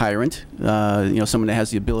a tyrant. You know, someone that has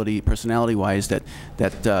the ability, personality-wise,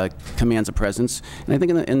 that commands a presence. And I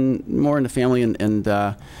think more in the family and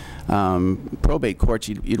probate courts,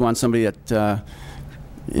 you'd want somebody that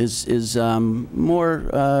is more,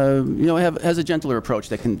 you know, has a gentler approach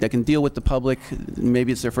that can deal with the public.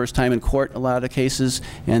 Maybe it's their first time in court, a lot of the cases,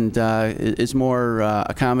 and is more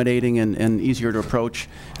accommodating and easier to approach,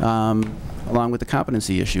 along with the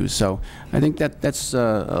competency issues. So I think that's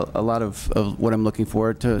a lot of what I'm looking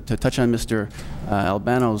for. To touch on Mr.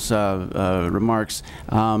 Albano's remarks,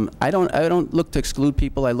 I don't look to exclude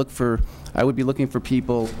people. I would be looking for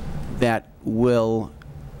people that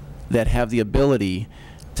have the ability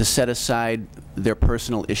to set aside their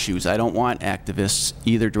personal issues. I don't want activists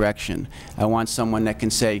either direction. I want someone that can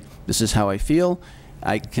say, this is how I feel.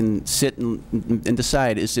 I can sit and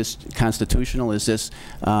decide, is this constitutional? Is this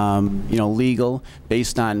you know, legal,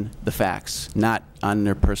 based on the facts, not on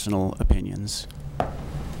their personal opinions.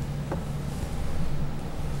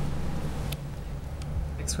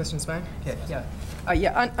 next question is mine?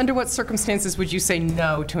 Yeah. Under what circumstances would you say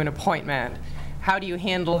no to an appointment? How do you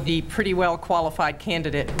handle the pretty well qualified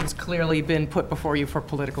candidate who's clearly been put before you for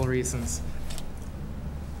political reasons?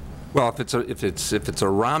 Well, if it's a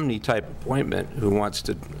Romney type appointment who wants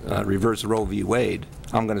to reverse Roe v. Wade,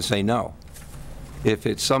 I'm going to say no. If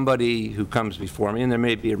it's somebody who comes before me, and there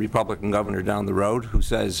may be a Republican governor down the road who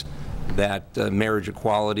says that marriage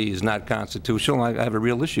equality is not constitutional, I have a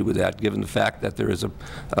real issue with that, given the fact that there is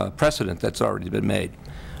a precedent that's already been made.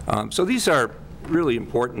 So these are really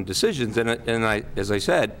important decisions, and as I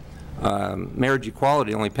said, marriage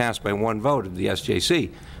equality only passed by 1 vote of the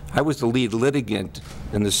SJC. I was the lead litigant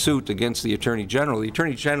in the suit against the Attorney General. The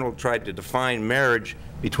Attorney General tried to define marriage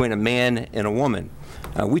between a man and a woman.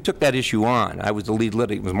 We took that issue on. I was the lead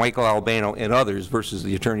litigant. It was Michael Albano and others versus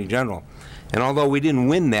the Attorney General. And although we didn't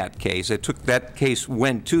win that case, that case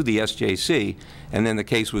went to the SJC, and then the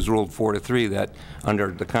case was ruled 4-3 that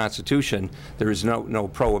under the Constitution there is no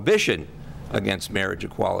prohibition against marriage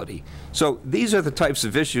equality. So these are the types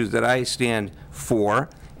of issues that I stand for.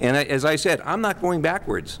 And as I said, I'm not going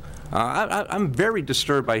backwards. I'm very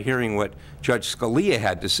disturbed by hearing what Judge Scalia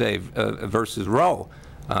had to say versus Roe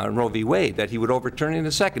v. Wade, that he would overturn it in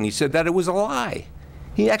a second. He said that it was a lie.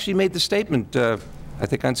 He actually made the statement, I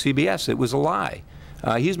think on CBS, it was a lie.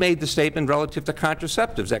 He's made the statement relative to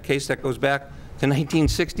contraceptives, that case that goes back to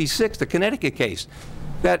 1966, the Connecticut case,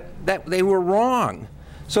 that they were wrong.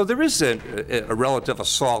 So there is a relative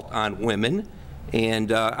assault on women.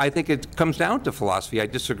 And I think it comes down to philosophy. I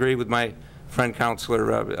disagree with my friend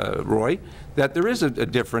Councilor Roy that there is a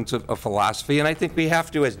difference of philosophy, and I think we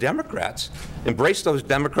have to, as Democrats, embrace those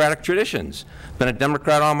democratic traditions. Been a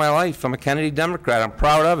Democrat all my life. I'm a Kennedy Democrat. I'm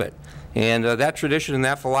proud of it. And that tradition and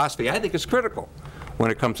that philosophy, I think, is critical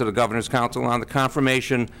when it comes to the Governor's Council on the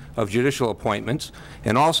confirmation of judicial appointments,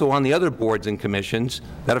 and also on the other boards and commissions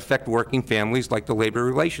that affect working families, like the Labor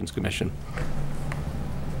Relations Commission.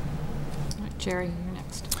 Jerry, you're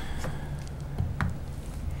next.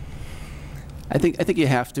 I think you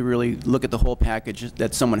have to really look at the whole package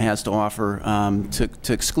that someone has to offer.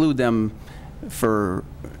 To exclude them for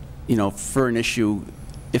an issue,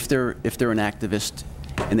 if they're an activist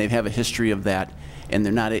and they have a history of that, and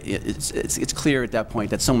they're not, it's clear at that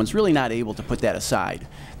point that someone's really not able to put that aside.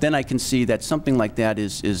 Then I can see that something like that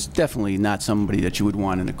is definitely not somebody that you would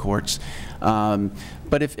want in the courts.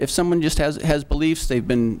 But if someone just has beliefs, they've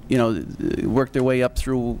been worked their way up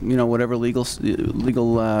through whatever legal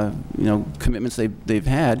commitments they've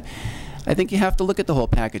had, I think you have to look at the whole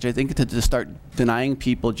package. I think to start denying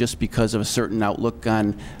people just because of a certain outlook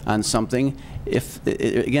on something,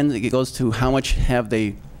 again, it goes to how much have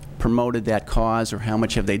they promoted that cause, or how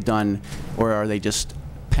much have they done, or are they just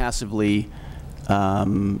passively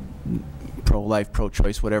pro-life,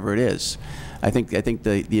 pro-choice, whatever it is. I think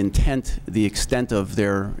the intent, the extent of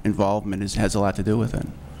their involvement has a lot to do with it.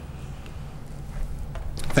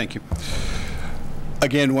 Thank you.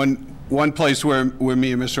 Again, one place where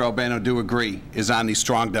me and Mr. Albano do agree is on these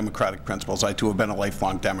strong democratic principles. I too have been a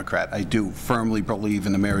lifelong Democrat. I do firmly believe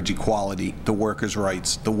in the marriage equality, the workers'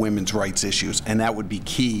 rights, the women's rights issues, and that would be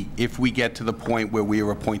key if we get to the point where we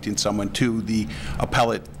are appointing someone to the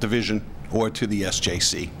appellate division or to the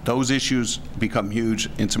SJC. Those issues become huge,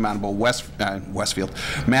 insurmountable.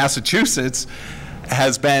 Massachusetts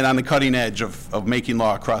has been on the cutting edge of making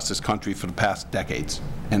law across this country for the past decades.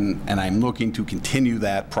 And I'm looking to continue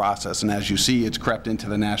that process. And as you see, it's crept into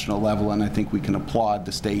the national level, and I think we can applaud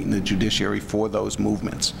the state and the judiciary for those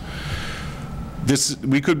movements.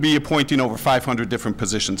 We could be appointing over 500 different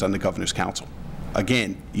positions on the Governor's Council.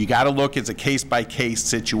 Again, you got to look as a case-by-case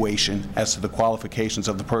situation as to the qualifications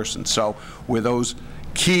of the person. So where those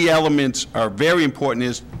key elements are very important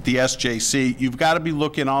is the SJC. You've got to be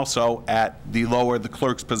looking also at the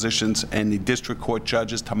clerk's positions and the district court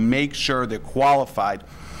judges to make sure they're qualified.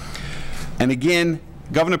 And again,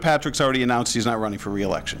 Governor Patrick's already announced he's not running for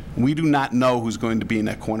re-election. We do not know who's going to be in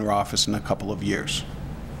that corner office in a couple of years.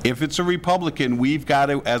 If it's a Republican, we've got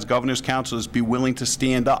to, as governor's councilors, be willing to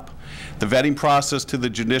stand up. The vetting process to the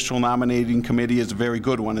Judicial Nominating Committee is a very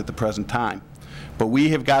good one at the present time. But we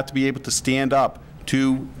have got to be able to stand up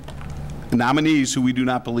to nominees who we do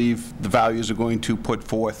not believe the values are going to put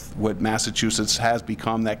forth what Massachusetts has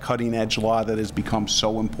become, that cutting-edge law that has become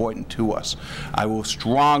so important to us. I will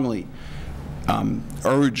strongly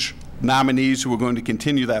urge nominees who are going to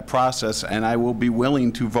continue that process, and I will be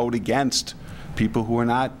willing to vote against people who are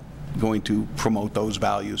not going to promote those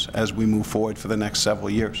values as we move forward for the next several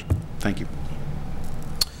years. Thank you.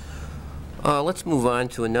 Let's move on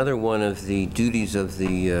to another one of the duties of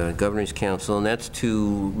the Governor's Council, and that's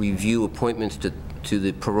to review appointments to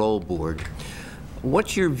the parole board.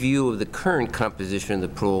 What's your view of the current composition of the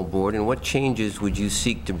parole board, and what changes would you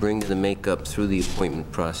seek to bring to the makeup through the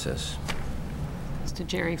appointment process? It's to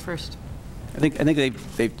Jerry first. I think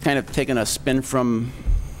they've kind of taken a spin from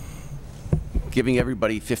giving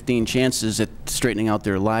everybody 15 chances at straightening out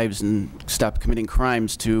their lives and stop committing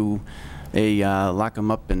crimes to a lock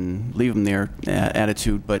them up and leave them there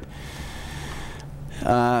attitude. But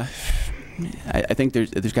I think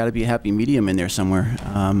there's got to be a happy medium in there somewhere.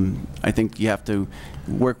 I think you have to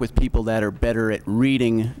work with people that are better at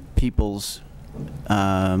reading people's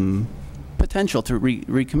potential to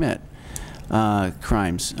recommit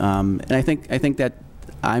crimes. And I think that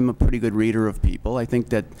I'm a pretty good reader of people. I think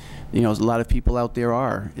that, you know, a lot of people out there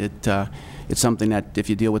are. It's something that if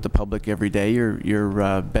you deal with the public every day,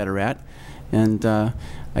 you're better at. And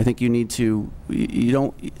I think you need to, you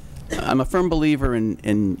don't, I'm a firm believer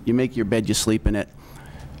in you make your bed, you sleep in it.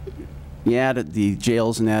 Yeah, the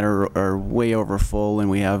jails and that are way over full, and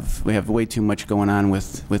we have way too much going on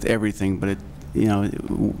with everything. But you know,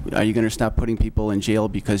 are you going to stop putting people in jail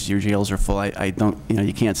because your jails are full? I don't. You know,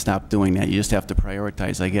 you can't stop doing that. You just have to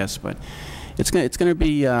prioritize, I guess. But it's going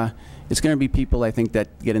to be people, I think,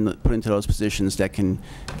 that get put into those positions that can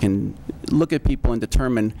look at people and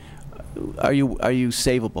determine, are you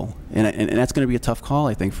savable? And that's going to be a tough call,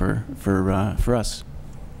 I think, for us.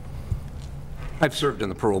 I've served on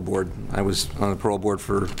the parole board. I was on the parole board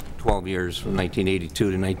for 12 years, from 1982 to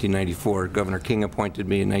 1994. Governor King appointed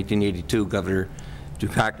me in 1982. Governor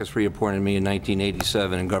Dukakis reappointed me in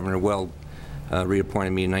 1987, and Governor Weld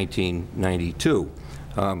reappointed me in 1992.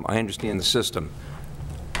 I understand the system.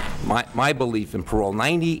 My belief in parole,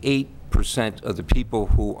 98% of the people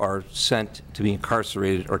who are sent to be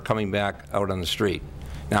incarcerated are coming back out on the street.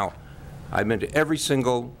 Now, I've been to every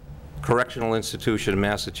single correctional institution in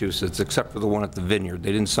Massachusetts except for the one at the Vineyard.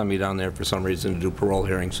 They didn't send me down there for some reason to do parole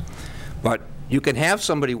hearings. But you can have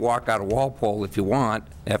somebody walk out of Walpole if you want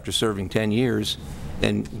after serving 10 years,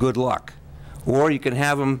 and good luck. Or you can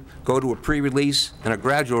have them go to a pre-release and a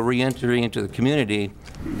gradual re-entry into the community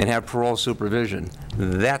and have parole supervision.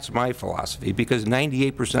 That's my philosophy, because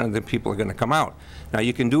 98% of the people are going to come out. Now,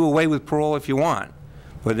 you can do away with parole if you want,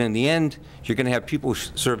 but in the end, you're going to have people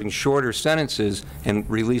serving shorter sentences and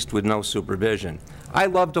released with no supervision. I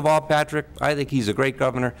love Deval Patrick. I think he's a great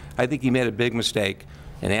governor. I think he made a big mistake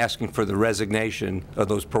in asking for the resignation of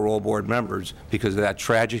those parole board members because of that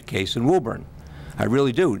tragic case in Woburn. I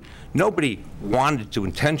really do. Nobody wanted to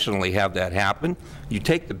intentionally have that happen. You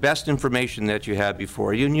take the best information that you have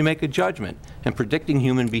before you and you make a judgment. And predicting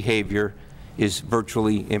human behavior is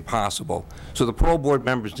virtually impossible. So the parole board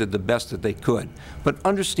members did the best that they could. But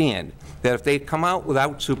understand that if they come out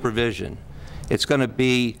without supervision, it's going to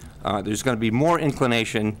be, there's going to be more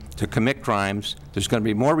inclination to commit crimes, there's going to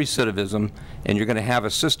be more recidivism, and you're going to have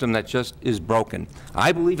a system that just is broken.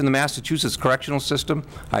 I believe in the Massachusetts correctional system.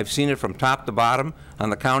 I've seen it from top to bottom, on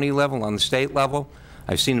the county level, on the state level.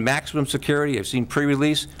 I've seen maximum security, I've seen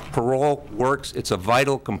pre-release. Parole works, it's a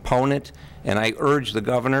vital component, and I urge the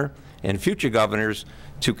governor and future governors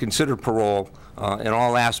to consider parole in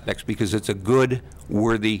all aspects, because it's a good,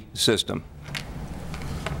 worthy system.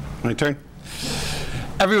 My turn.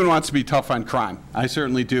 Everyone wants to be tough on crime. I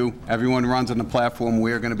certainly do. Everyone runs on the platform,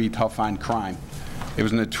 we're going to be tough on crime. It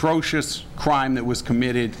was an atrocious crime that was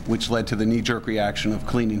committed, which led to the knee-jerk reaction of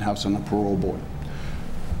cleaning house on the parole board.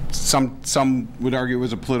 Some would argue it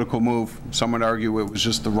was a political move. Some would argue it was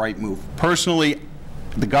just the right move. Personally,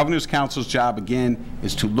 the Governor's Council's job, again,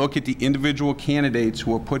 is to look at the individual candidates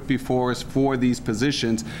who are put before us for these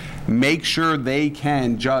positions, make sure they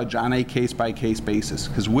can judge on a case-by-case basis.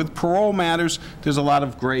 Because with parole matters, there's a lot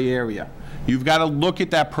of gray area. You've got to look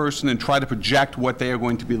at that person and try to project what they are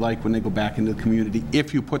going to be like when they go back into the community,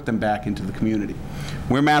 if you put them back into the community.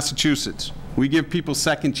 We're Massachusetts. We give people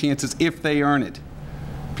second chances if they earn it.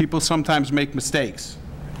 People sometimes make mistakes.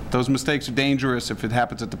 Those mistakes are dangerous if it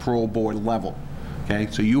happens at the parole board level. Okay,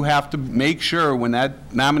 so you have to make sure when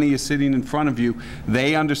that nominee is sitting in front of you,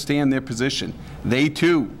 they understand their position. They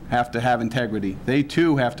too have to have integrity. They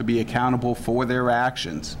too have to be accountable for their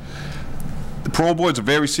actions. The parole boards are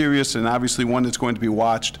very serious, and obviously one that's going to be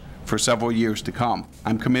watched for several years to come.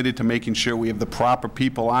 I'm committed to making sure we have the proper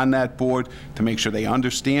people on that board to make sure they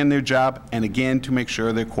understand their job, and again, to make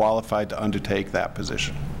sure they're qualified to undertake that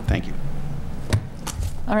position. Thank you.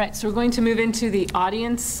 All right, so we're going to move into the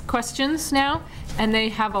audience questions now, and they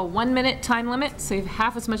have a 1-minute time limit, so you have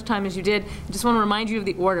half as much time as you did. I just want to remind you of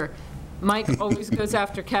the order. Mike always goes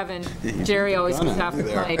after Kevin. Jerry always goes after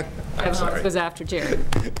Mike. Kevin always goes after Jerry.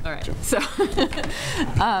 All right, so,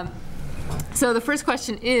 so the first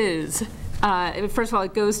question is, first of all,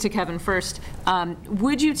 it goes to Kevin first.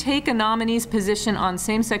 Would you take a nominee's position on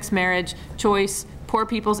same-sex marriage, choice, poor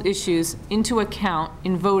people's issues into account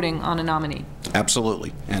in voting on a nominee?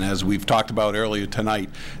 Absolutely. And as we've talked about earlier tonight,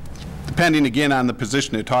 depending again on the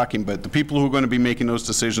position they're talking, but the people who are going to be making those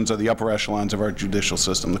decisions are the upper echelons of our judicial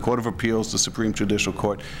system, the Court of Appeals, the Supreme Judicial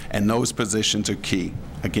Court, and those positions are key.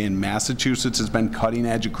 Again, Massachusetts has been cutting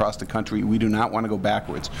edge across the country. We do not want to go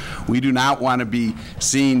backwards. We do not want to be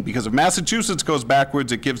seen, because if Massachusetts goes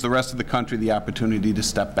backwards, it gives the rest of the country the opportunity to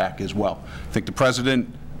step back as well. I think the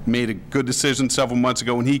President made a good decision several months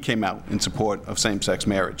ago when he came out in support of same-sex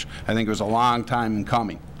marriage. I think it was a long time in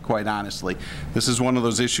coming, quite honestly. This is one of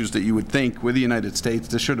those issues that you would think with the United States,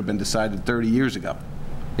 this should have been decided 30 years ago,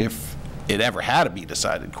 if it ever had to be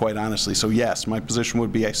decided, quite honestly. So yes, my position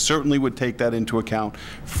would be I certainly would take that into account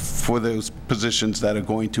for those positions that are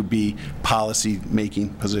going to be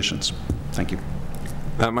policy-making positions. Thank you.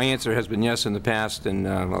 My answer has been yes in the past, and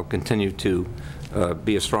I'll continue to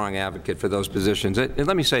be a strong advocate for those positions. And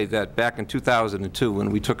let me say that back in 2002,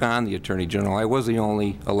 when we took on the Attorney General, I was the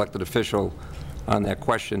only elected official on that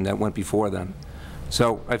question that went before them.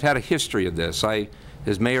 So I've had a history of this. I,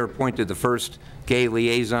 as mayor, appointed the first gay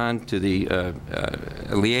liaison to the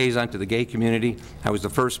gay community. I was the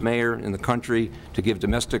first mayor in the country to give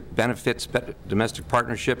domestic benefits, domestic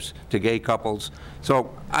partnerships to gay couples.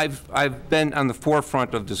 So I've been on the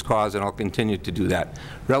forefront of this cause, and I'll continue to do that.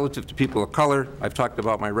 Relative to people of color, I've talked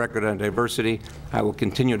about my record on diversity. I will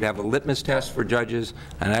continue to have a litmus test for judges,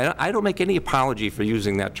 and I don't make any apology for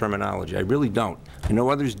using that terminology. I really don't. I know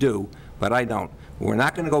others do, but I don't. We're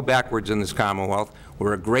not going to go backwards in this Commonwealth.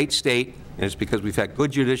 We're a great state, and it's because we've had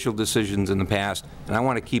good judicial decisions in the past, and I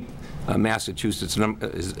want to keep Massachusetts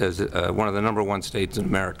as one of the #1 states in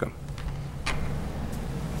America.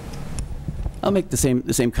 I'll make the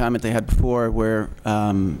same comment I had before, where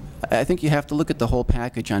I think you have to look at the whole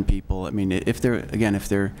package on people. I mean, if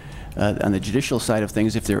they're on the judicial side of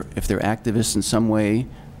things, if they're activists in some way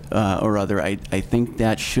or other, I think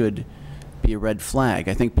that should be a red flag.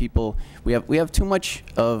 I think we have too much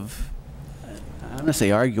of, I'm going to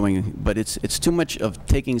say arguing, but it's too much of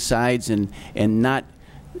taking sides and not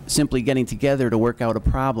simply getting together to work out a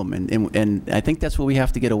problem. And I think that's what we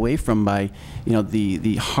have to get away from by,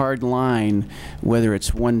 the hard line, whether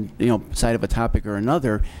it's one, side of a topic or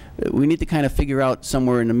another. We need to kind of figure out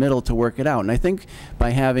somewhere in the middle to work it out. And I think by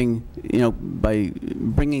having, by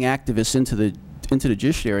bringing activists into the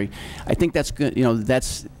judiciary, I think that's good,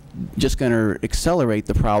 that's just going to accelerate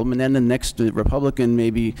the problem, and then the next Republican,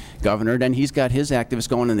 maybe governor, then he's got his activists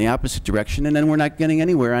going in the opposite direction, and then we're not getting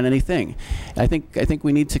anywhere on anything. I think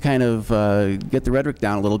we need to kind of get the rhetoric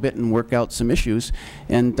down a little bit and work out some issues,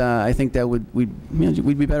 and I think that we'd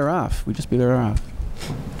be better off. We'd just be better off.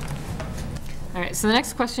 All right, so the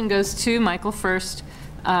next question goes to Michael first.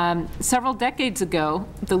 Several decades ago,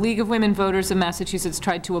 the League of Women Voters of Massachusetts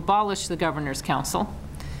tried to abolish the Governor's Council.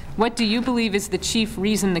 What do you believe is the chief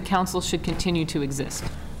reason the council should continue to exist?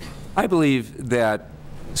 I believe that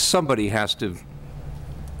somebody has to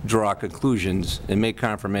draw conclusions and make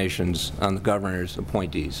confirmations on the governor's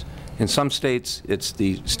appointees. In some states, it's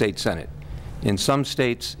the state senate. In some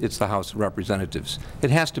states, it's the House of Representatives.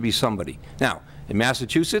 It has to be somebody. Now, in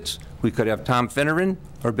Massachusetts, we could have Tom Finneran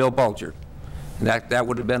or Bill Bulger. And that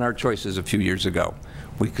would have been our choices a few years ago.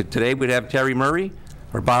 Today we'd have Terry Murray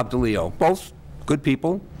or Bob DeLeo, both good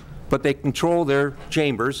people, but they control their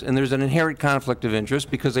chambers, and there's an inherent conflict of interest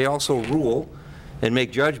because they also rule and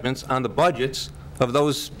make judgments on the budgets of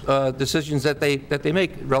those decisions that they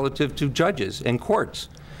make relative to judges and courts.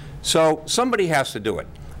 So somebody has to do it.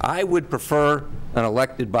 I would prefer an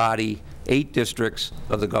elected body, 8 districts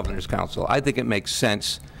of the Governor's Council. I think it makes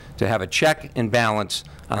sense to have a check and balance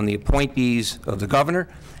on the appointees of the governor,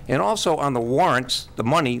 and also on the warrants, the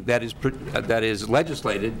money that is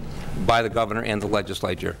legislated by the governor and the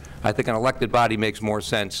legislature. I think an elected body makes more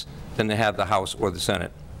sense than to have the House or the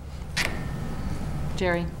Senate.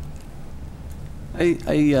 Jerry.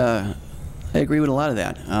 I agree with a lot of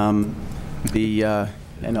that. I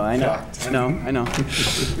know.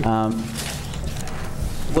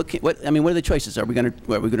 What are the choices? Are we going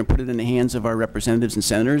to put it in the hands of our representatives and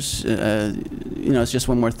senators? It's just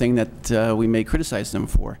one more thing that we may criticize them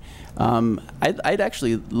for. I'd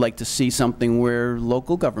actually like to see something where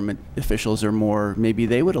local government officials are more. Maybe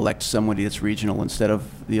they would elect somebody that's regional instead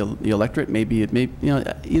of the electorate. Maybe it may,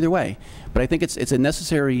 either way. But I think it's a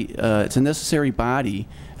necessary body.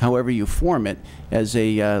 However you form it, as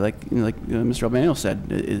a like Mr. Albano said,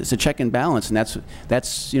 it's a check and balance, and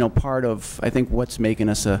that's part of, I think, what's making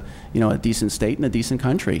us us a decent state and a decent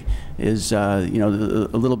country. Is a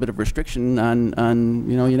little bit of restriction on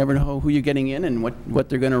you never know who you're getting in and what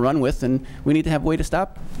they're going to run with, and we need to have a way to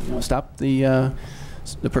stop the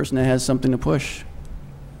person that has something to push.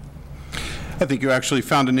 I think you actually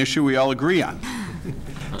found an issue we all agree on.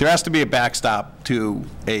 There has to be a backstop to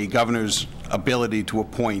a governor's ability to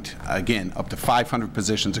appoint, again, up to 500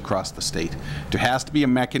 positions across the state. There has to be a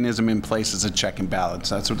mechanism in place as a check and balance.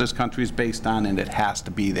 That's what this country is based on, and it has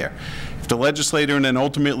to be there. If the legislator and then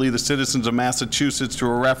ultimately the citizens of Massachusetts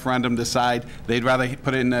through a referendum decide they'd rather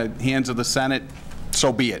put it in the hands of the Senate,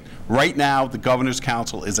 so be it. Right now, the Governor's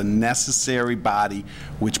Council is a necessary body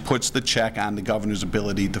which puts the check on the governor's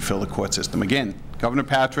ability to fill the court system. Again, Governor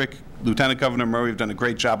Patrick, Lieutenant Governor Murray have done a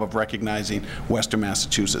great job of recognizing Western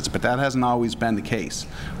Massachusetts, but that hasn't always been the case.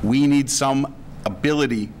 We need some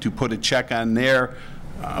ability to put a check on their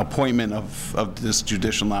appointment of this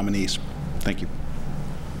judicial nominees. Thank you.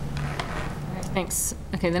 Thanks.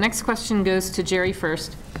 Okay, the next question goes to Jerry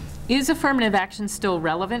first. Is affirmative action still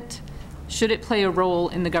relevant? Should it play a role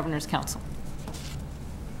in the Governor's Council?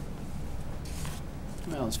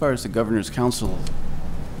 Well, as far as the Governor's Council,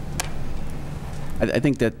 I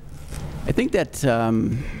think that it's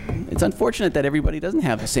unfortunate that everybody doesn't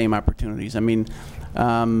have the same opportunities. I mean,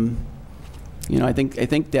 I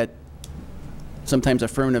think that sometimes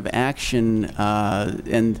affirmative action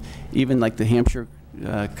and even like the Hampshire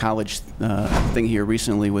College thing here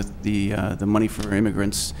recently with the money for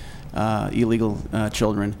immigrants, illegal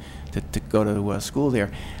children to go to school there.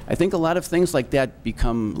 I think a lot of things like that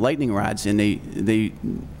become lightning rods, and they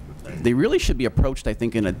really should be approached, I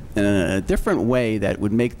think, in a different way that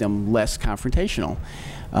would make them less confrontational.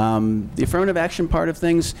 The affirmative action part of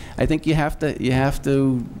things, I think you have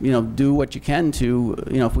to do what you can to,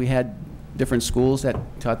 if we had different schools that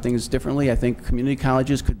taught things differently, I think community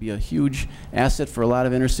colleges could be a huge asset for a lot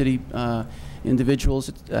of inner city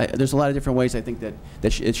individuals. There's a lot of different ways I think that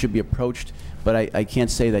it should be approached, but I can't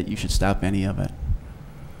say that you should stop any of it.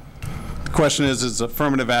 The question is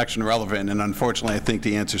affirmative action relevant? And unfortunately, I think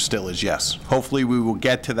the answer still is yes. Hopefully we will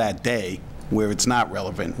get to that day where it's not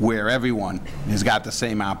relevant, where everyone has got the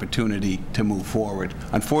same opportunity to move forward.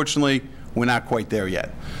 Unfortunately, we're not quite there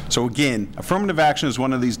yet. So again, affirmative action is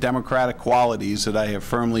one of these democratic qualities that I have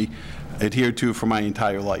firmly adhered to for my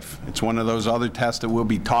entire life. It's one of those other tests that we'll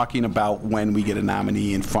be talking about when we get a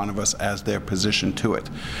nominee in front of us as their position to it.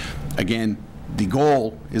 Again, the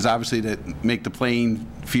goal is obviously to make the playing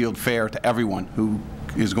field fair to everyone who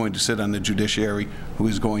is going to sit on the judiciary, who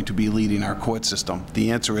is going to be leading our court system.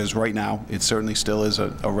 The answer is right now, it certainly still is a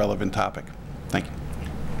relevant topic. Thank you.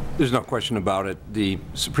 There's no question about it. The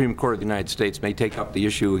Supreme Court of the United States may take up the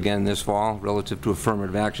issue again this fall relative to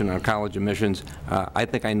affirmative action on college admissions. I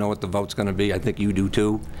think I know what the vote's going to be. I think you do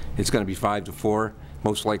too. It's going to be 5-4.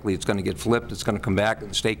 Most likely it's going to get flipped. It's going to come back, and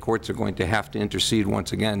the state courts are going to have to intercede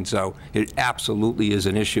once again. So it absolutely is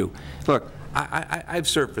an issue. Look, I've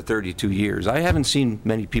served for 32 years. I haven't seen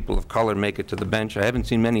many people of color make it to the bench. I haven't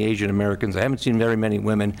seen many Asian Americans. I haven't seen very many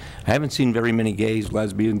women. I haven't seen very many gays,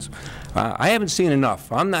 lesbians. I haven't seen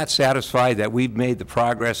enough. I'm not satisfied that we've made the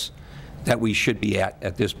progress that we should be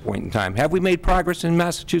at this point in time. Have we made progress in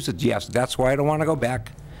Massachusetts? Yes. That's why I don't want to go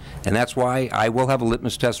back. And that's why I will have a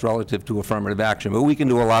litmus test relative to affirmative action. But we can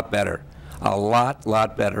do a lot better. A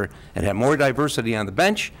lot better, and have more diversity on the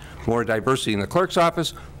bench, more diversity in the clerk's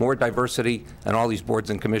office, more diversity on all these boards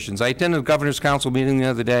and commissions. I attended a governor's council meeting the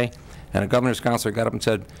other day, and a governor's counselor got up and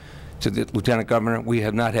said to the lieutenant governor, we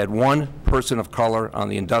have not had one person of color on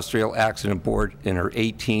the industrial accident board in her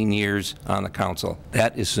 18 years on the council.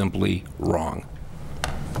 That is simply wrong.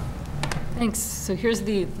 Thanks. So here's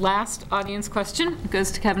the last audience question. It goes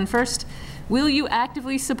to Kevin first. Will you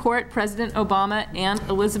actively support President Obama and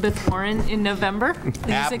Elizabeth Warren in November?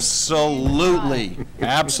 Absolutely.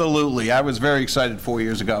 Absolutely. I was very excited 4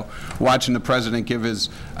 years ago watching the president give his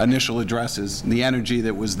initial addresses, the energy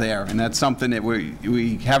that was there. And that's something that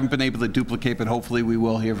we haven't been able to duplicate, but hopefully we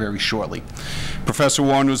will here very shortly. Professor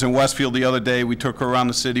Warren was in Westfield the other day. We took her around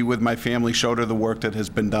the city with my family, showed her the work that has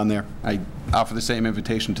been done there. I offer the same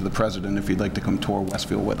invitation to the president if he'd like to come tour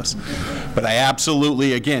Westfield with us. But I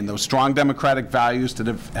absolutely, again, those strong democratic values that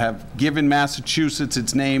have given Massachusetts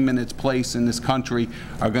its name and its place in this country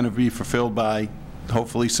are going to be fulfilled by,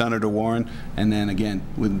 hopefully, Senator Warren, and then again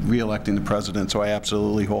with re-electing the president. So I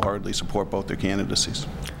absolutely wholeheartedly support both their candidacies.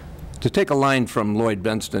 To take a line from Lloyd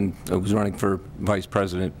Benston, who was running for vice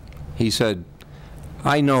president, he said,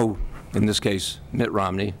 I know, in this case, Mitt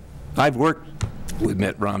Romney. I've worked with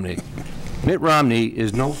Mitt Romney. Mitt Romney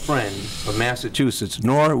is no friend of Massachusetts,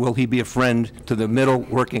 nor will he be a friend to the middle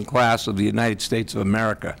working class of the United States of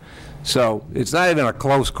America. So it's not even a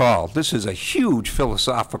close call. This is a huge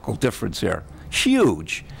philosophical difference here.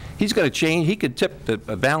 Huge. He's going to change. He could tip the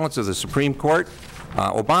balance of the Supreme Court.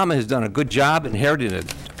 Obama has done a good job, inherited an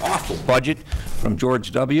awful budget from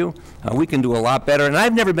George W. We can do a lot better. And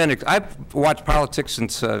I've watched politics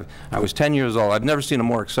since I was 10 years old. I've never seen a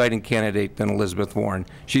more exciting candidate than Elizabeth Warren.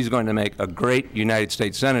 She's going to make a great United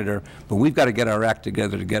States Senator, but we've got to get our act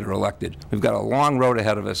together to get her elected. We've got a long road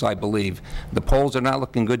ahead of us, I believe. The polls are not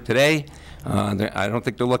looking good today. I don't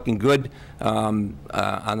think they're looking good on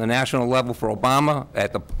the national level for Obama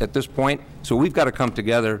at this point. So we've got to come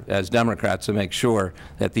together as Democrats to make sure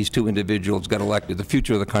that these two individuals get elected. The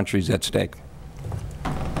future of the country is at stake.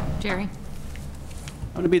 Jerry?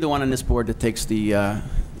 I'm going to be the one on this board that takes the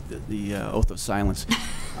oath of silence.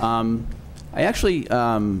 I actually,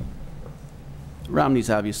 Romney's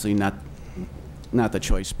obviously not the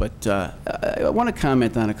choice, but I want to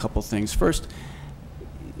comment on a couple things. First,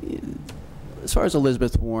 as far as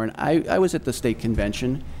Elizabeth Warren, I was at the state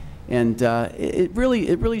convention, and it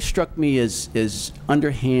really struck me as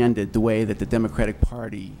underhanded the way that the Democratic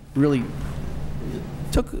Party really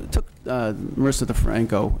took Marissa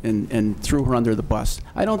DeFranco and threw her under the bus.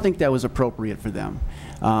 I don't think that was appropriate for them,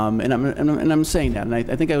 and I'm saying that. And I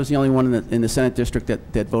think I was the only one in the Senate district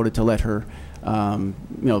that voted to let her,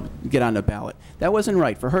 get on the ballot. That wasn't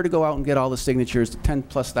right for her to go out and get all the signatures,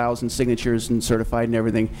 10,000+ signatures and certified and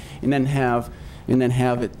everything, and then have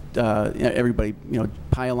it everybody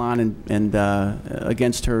pile on and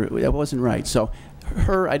against her. That wasn't right. So.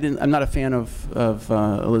 I'm not a fan of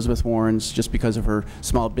Elizabeth Warren's just because of her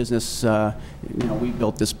small business. We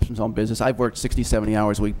built this small business. I've worked 60, 70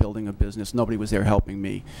 hours a week building a business. Nobody was there helping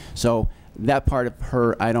me. So that part of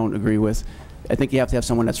her, I don't agree with. I think you have to have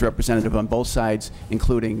someone that's representative on both sides,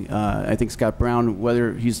 including, I think, Scott Brown,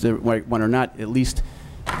 whether he's the right one or not, at least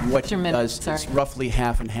what he does is roughly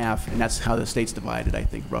half and half, and that's how the state's divided, I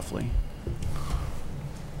think, roughly.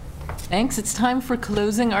 Thanks. It's time for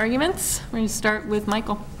closing arguments. We're going to start with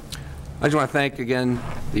Michael. I just want to thank again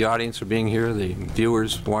the audience for being here, the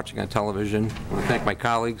viewers watching on television. I want to thank my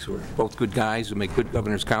colleagues who are both good guys who make good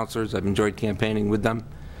governor's counselors. I've enjoyed campaigning with them.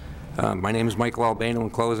 My name is Michael Albano. In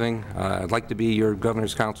closing, I'd like to be your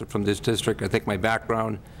governor's counselor from this district. I think my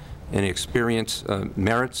background and experience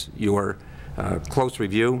merits your close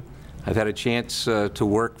review. I've had a chance to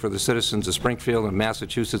work for the citizens of Springfield and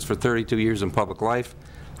Massachusetts for 32 years in public life.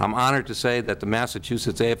 I'm honored to say that the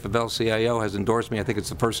Massachusetts AFL-CIO has endorsed me. I think it's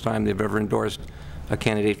the first time they've ever endorsed a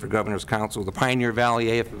candidate for Governor's Council. The Pioneer Valley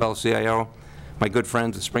AFL-CIO, my good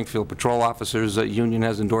friends, the Springfield Patrol Officers Union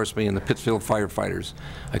has endorsed me, and the Pittsfield Firefighters.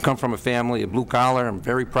 I come from a family of blue collar. I'm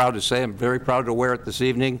very proud to say, I'm very proud to wear it this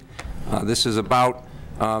evening. This is about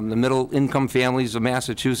the middle-income families of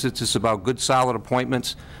Massachusetts. It's about good, solid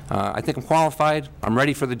appointments. I think I'm qualified. I'm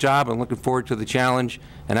ready for the job. I'm looking forward to the challenge,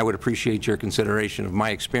 and I would appreciate your consideration of my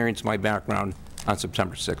experience, my background on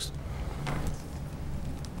September 6th.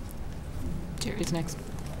 Jerry's next.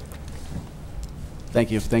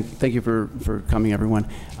 Thank you. Thank you for coming, everyone.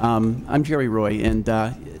 I'm Jerry Roy, and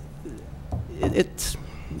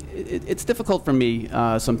it's difficult for me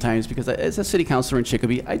sometimes because as a city councilor in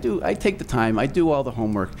Chicopee, I take the time, I do all the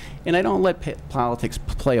homework, and I don't let politics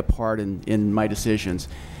play a part in my decisions.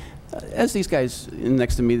 As these guys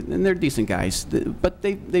next to me, and they're decent guys, but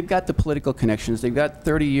they've got the political connections. They've got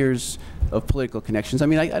 30 years of political connections. I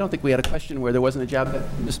mean, I don't think we had a question where there wasn't a job that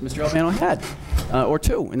Mr. Albano had, or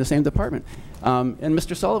two in the same department. And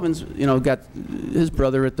Mr. Sullivan's, got his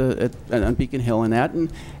brother on Beacon Hill and that. And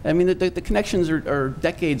I mean, the connections are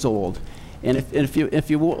decades old. And if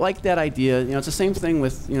you like that idea, it's the same thing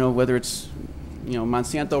with whether it's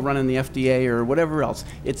Monsanto running the FDA or whatever else.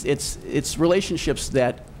 It's relationships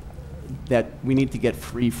that we need to get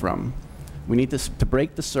free from. We need to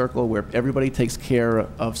break the circle where everybody takes care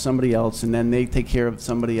of somebody else and then they take care of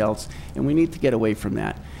somebody else, and we need to get away from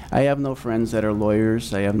that. I have no friends that are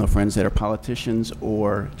lawyers. I have no friends that are politicians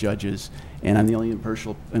or judges, and I'm the only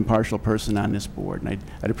impartial person on this board, and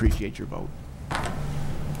I'd appreciate your vote.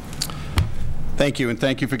 Thank you, and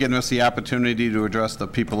thank you for giving us the opportunity to address the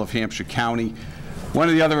people of Hampshire County. One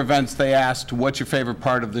of the other events, they asked, what's your favorite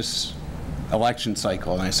part of this election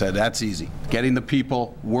cycle? And I said, that's easy. Getting the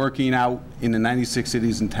people working out in the 96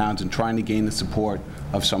 cities and towns and trying to gain the support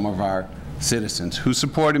of some of our citizens. Who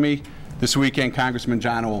supported me? This weekend, Congressman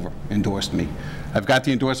John Over endorsed me. I've got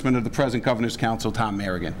the endorsement of the present Governor's Council, Tom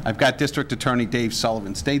Merrigan. I've got District Attorney Dave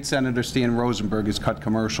Sullivan. State Senator Stan Rosenberg has cut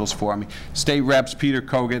commercials for me. State Reps Peter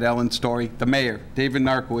Kogut, Ellen Story. The Mayor, David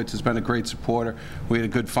Narkowitz, has been a great supporter. We had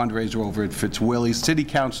a good fundraiser over at Fitzwillies. City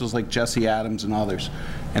Councilors like Jesse Adams and others.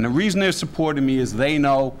 And the reason they're supporting me is they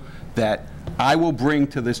know that I will bring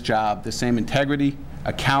to this job the same integrity,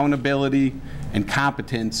 accountability, and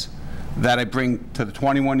competence that I bring to the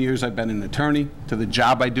 21 years I've been an attorney, to the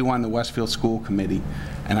job I do on the Westfield School Committee.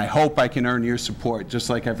 And I hope I can earn your support, just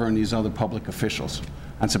like I've earned these other public officials.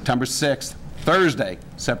 On September 6th, Thursday,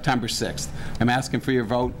 September 6th, I'm asking for your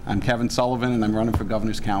vote. I'm Kevin Sullivan, and I'm running for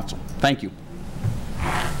Governor's Council. Thank you.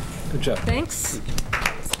 Good job. Thanks.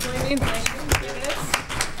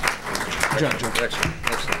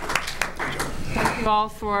 Thank you all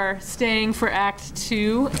for staying for Act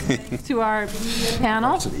 2. Thanks to our media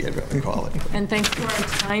panel. And thanks to our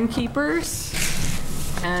timekeepers.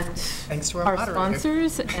 And Thanks to our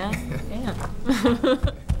sponsors. And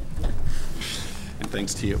And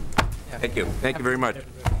thanks to you. Thank you. Thank you very much.